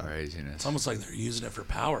at that time. Craziness. It's almost like they're using it for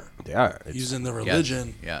power, They are. It's, using the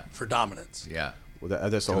religion Yeah. for dominance. Yeah. well, that's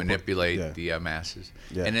the To whole manipulate yeah. the masses.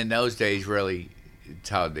 Yeah. And in those days, really, it's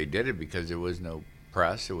how they did it because there was no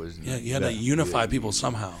press. There was no, Yeah, you had to unify people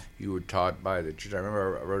somehow. you were taught by the church. I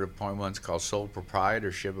remember I wrote a poem once called Soul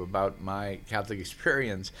Proprietorship about my Catholic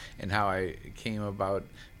experience and how I came about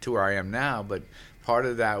to where I am now. But part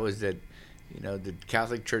of that was that, the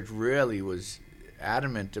Catholic Church really was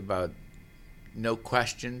adamant about no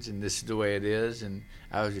questions and this is the way it is. And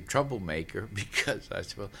I was a troublemaker because I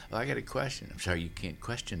said, well, I got a question. I'm sorry, you can't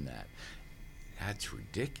question that. That's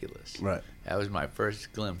ridiculous. Right. That was my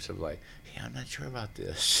first glimpse of like, yeah, I'm not sure about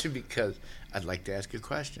this because I'd like to ask a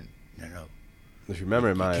question. No, If you remember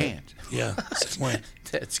in you my can't. Yeah, same way.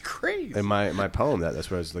 That's crazy. in my poem,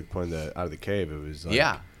 that's where I was like pointing out of the cave. It was like,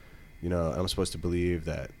 Yeah. I'm supposed to believe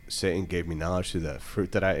that Satan gave me knowledge through the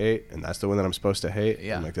fruit that I ate, and that's the one that I'm supposed to hate.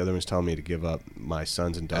 Yeah. And like the other one's telling me to give up my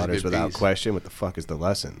sons and That's a daughters good without piece. question. What the fuck is the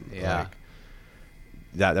lesson? Yeah. Like,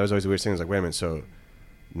 that was always the weird thing. I was like, wait a minute, so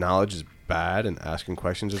knowledge is bad and asking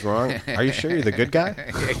questions is wrong? Are you sure you're the good guy?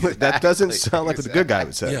 That doesn't sound like what the good guy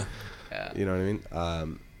would say. Yeah. You know what I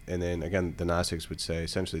mean? And then again, the Gnostics would say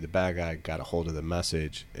essentially the bad guy got a hold of the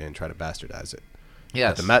message and try to bastardize it.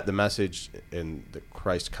 Yes. The message in the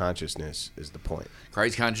Christ consciousness is the point.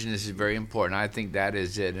 Christ consciousness is very important. I think that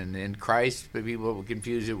is it. And in Christ, but people will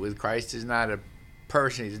confuse it with Christ is not a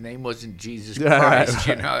person. His name wasn't Jesus Christ.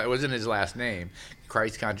 Right. It wasn't his last name.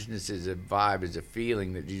 Christ consciousness is a vibe, is a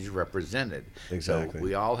feeling that Jesus represented. Exactly. So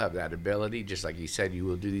we all have that ability. Just like he said, you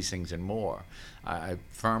will do these things and more. I'm a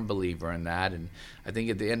firm believer in that. And I think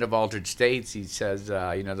at the end of Altered States, he says,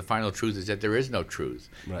 the final truth is that there is no truth.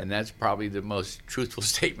 Right. And that's probably the most truthful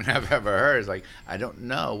statement I've ever heard. It's like, I don't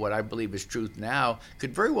know what I believe is truth now.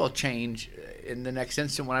 Could very well change in the next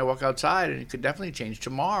instant when I walk outside, and it could definitely change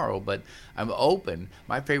tomorrow. But I'm open.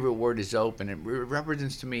 My favorite word is open. It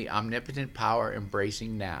represents to me omnipotent power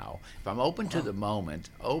embracing now. If I'm open to the moment,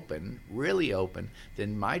 really open,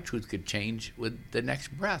 then my truth could change with the next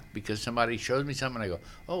breath because somebody shows me something and I go,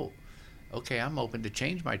 oh, okay, I'm open to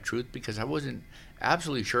change my truth because I wasn't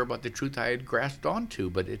absolutely sure about the truth I had grasped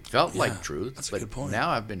onto, but it felt like truth. That's a but good point. now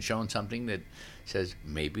I've been shown something that says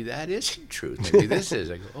maybe that isn't truth. Maybe this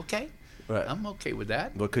is. I go, okay, Right. I'm okay with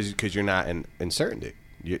that. Well, because you're not in certainty.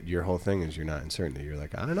 Your whole thing is you're not in certainty. You're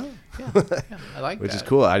like, I don't know. Yeah, I like Which that. is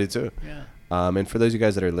cool. I do too. Yeah. And for those of you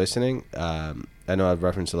guys that are listening, I know I've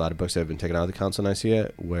referenced a lot of books that have been taken out of the Council of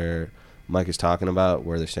Nicaea where Mike is talking about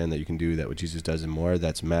where they're saying that you can do that what Jesus does and more.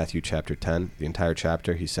 That's Matthew chapter 10. The entire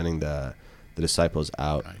chapter, he's sending the disciples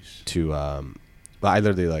out Nice. to I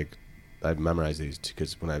literally I've memorized these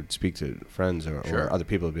because when I speak to friends or Sure. other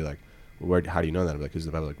people, it'll be like, well, how do you know that? I'm like, because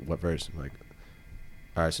the Bible, like, what verse? I'm like,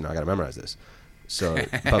 all right, so now I got to memorize this. So,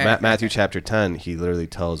 but Matthew chapter 10, he literally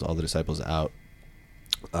tells all the disciples out,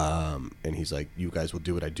 and he's like, you guys will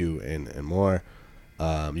do what I do and more.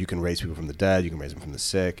 You can raise people from the dead. You can raise them from the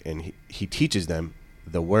sick. And he teaches them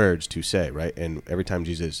the words to say, right? And every time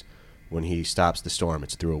Jesus, when he stops the storm,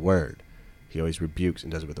 it's through a word. He always rebukes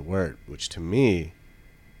and does it with a word, which to me,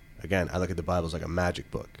 again, I look at the Bible as like a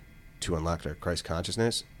magic book to unlock our Christ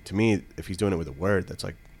consciousness. To me, if he's doing it with a word, that's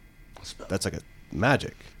like a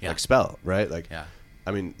magic, Yeah. like spell, right? Like, Yeah.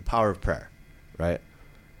 I mean, the power of prayer, right?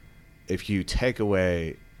 If you take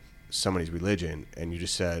away somebody's religion and you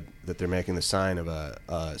just said that they're making the sign of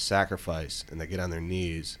a sacrifice and they get on their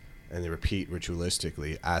knees and they repeat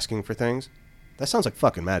ritualistically asking for things, that sounds like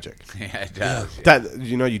fucking magic. Yeah, it does. That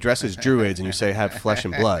you dress as druids and you say have flesh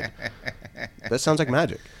and blood. That sounds like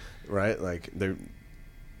magic, right? Like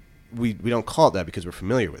we don't call it that because we're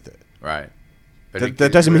familiar with it. Right. But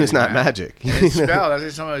That doesn't mean it's not magic. And it's spell. That's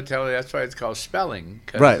what someone would tell you. That's why it's called spelling.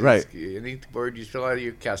 'Cause Right. Any word you spell out,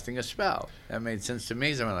 you're casting a spell. That made sense to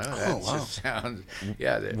me. So I'm like, that wow. just sounds.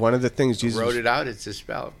 Yeah. One of the things Jesus wrote it out. It's a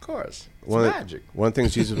spell. Of course. It's one of magic. One of the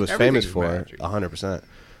things Jesus was Everything's famous for, magic. 100%.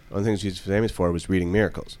 One of the things Jesus was famous for was reading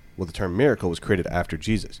miracles. Well, the term miracle was created after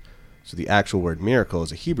Jesus. So the actual word miracle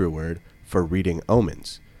is a Hebrew word for reading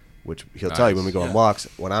omens, which he'll tell you when we go on Yeah. walks,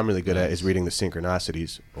 what I'm really good at Nice. is reading the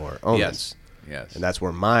synchronicities or omens. Yes. And that's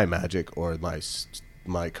where my magic or my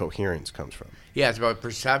my coherence comes from. Yeah, it's about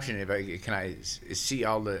perception. If I can, see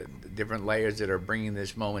all the different layers that are bringing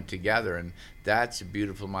this moment together, and that's a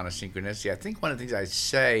beautiful amount of synchronicity. I think one of the things I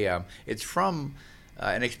say, it's from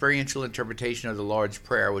an experiential interpretation of the Lord's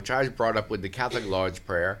Prayer, which I was brought up with the Catholic Lord's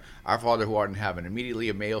Prayer, Our Father who art in heaven, immediately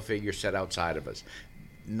a male figure set outside of us.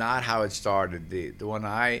 Not how it started. The one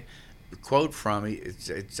I quote from,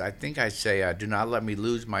 I think I say, do not let me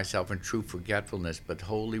lose myself in true forgetfulness, but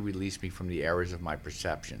wholly release me from the errors of my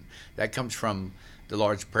perception. That comes from the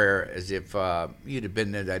Lord's Prayer, as if you'd have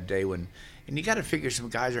been there that day when, and you got to figure some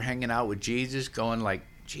guys are hanging out with Jesus going like,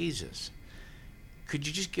 Jesus, could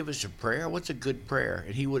you just give us a prayer? What's a good prayer?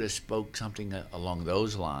 And he would have spoke something along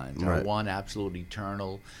those lines, right. Or one absolute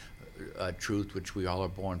eternal truth which we all are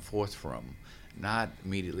born forth from. Not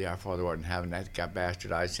immediately Our Father who art in heaven. That got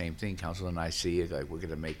bastardized. Same thing. Council of Nicaea. Like, we're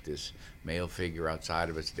going to make this male figure outside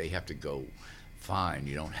of us. They have to go. Fine,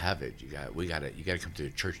 you don't have it. You got to come to the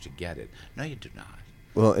church to get it. No, you do not.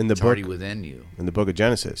 Well, in the It's book, already within you. in the book of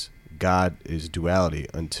Genesis, God is duality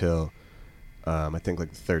until I think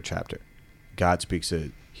like the 3rd chapter. God speaks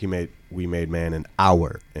that we made man in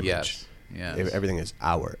our image. Yes. Yes. Everything is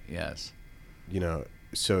our. Yes. You know,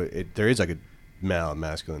 so there is like a male and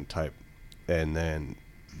masculine type, and then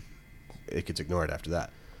it gets ignored after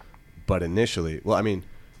that. But initially, well, I mean,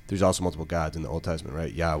 there's also multiple gods in the Old Testament,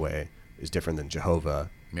 right? Yahweh is different than Jehovah.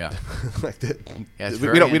 Yeah. Like Yeah, it's we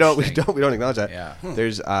very don't interesting. acknowledge that. Yeah.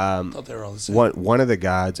 There's I thought they were all the same. one of the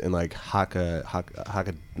gods in like Haka, I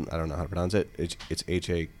don't know how to pronounce it. It's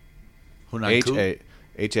Hunanku?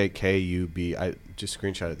 Hakub. I just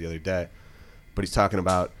screenshot it the other day, but he's talking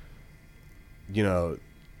about, you know,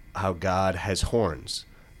 how God has horns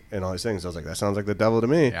and all these things. I was like, that sounds like the devil to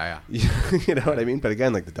me. Yeah. You know what I mean? But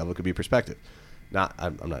again, like the devil could be perspective.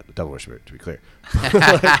 I'm not a devil worshiper, to be clear.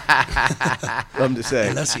 I'm just saying.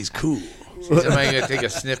 Unless he's cool. Somebody gonna take a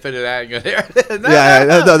snippet of that and go there.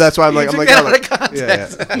 No, that's why I'm like, took I'm it out like, of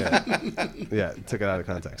context. yeah, took it out of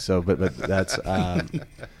context. So, but that's,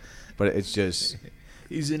 but it's just.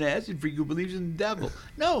 He's an acid freak who believes in the devil.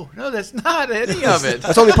 No, that's not any of it.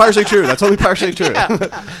 That's only partially true. Yeah.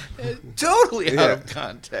 Totally out of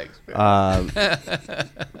context.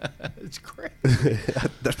 It's great.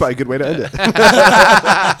 That's probably a good way to end it.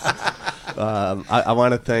 I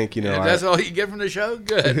want to thank, you know. If that's all you get from the show?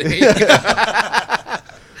 Good.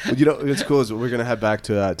 You know, what's cool is we're going to head back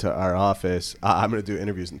to our office. I'm going to do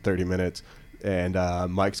interviews in 30 minutes, and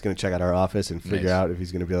Mike's going to check out our office and figure out if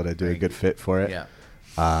he's going to be able to do a good fit for it. Yeah.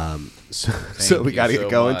 So we got to you get so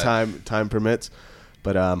going. much. Time permits,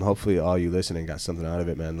 but hopefully all you listening got something out of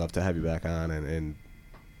it, man. Love to have you back on and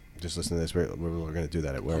just listen to this. We're going to do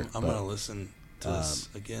that at work. I'm going to listen to this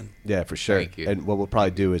again Yeah, for sure. Thank you. And what we'll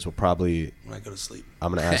probably do is when I go to sleep.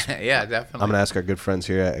 I'm going to ask. Yeah, definitely. I'm going to ask our good friends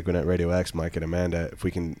here at Gwinnett Radio X, Mike and Amanda, if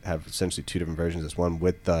we can have essentially 2 different versions. This one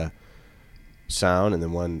with the sound and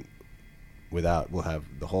then one without. We'll have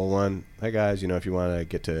the whole one. Hey guys, you know, if you want to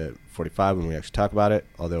get to 45 when we actually talk about it,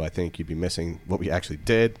 although I think you'd be missing what we actually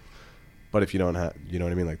did. But if you don't have, you know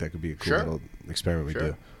what I mean? Like that could be a cool little experiment we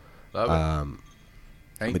do. Love it.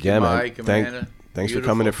 Thank But you, yeah, Mike, man. Amanda. Thanks for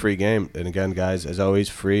Beautiful. coming to Free Game. And again, guys, as always,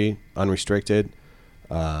 free, unrestricted.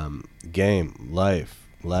 Game, life,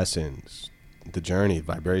 lessons, the journey,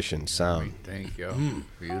 vibration, sound. Thank you.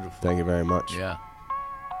 Beautiful. Thank you very much. Yeah.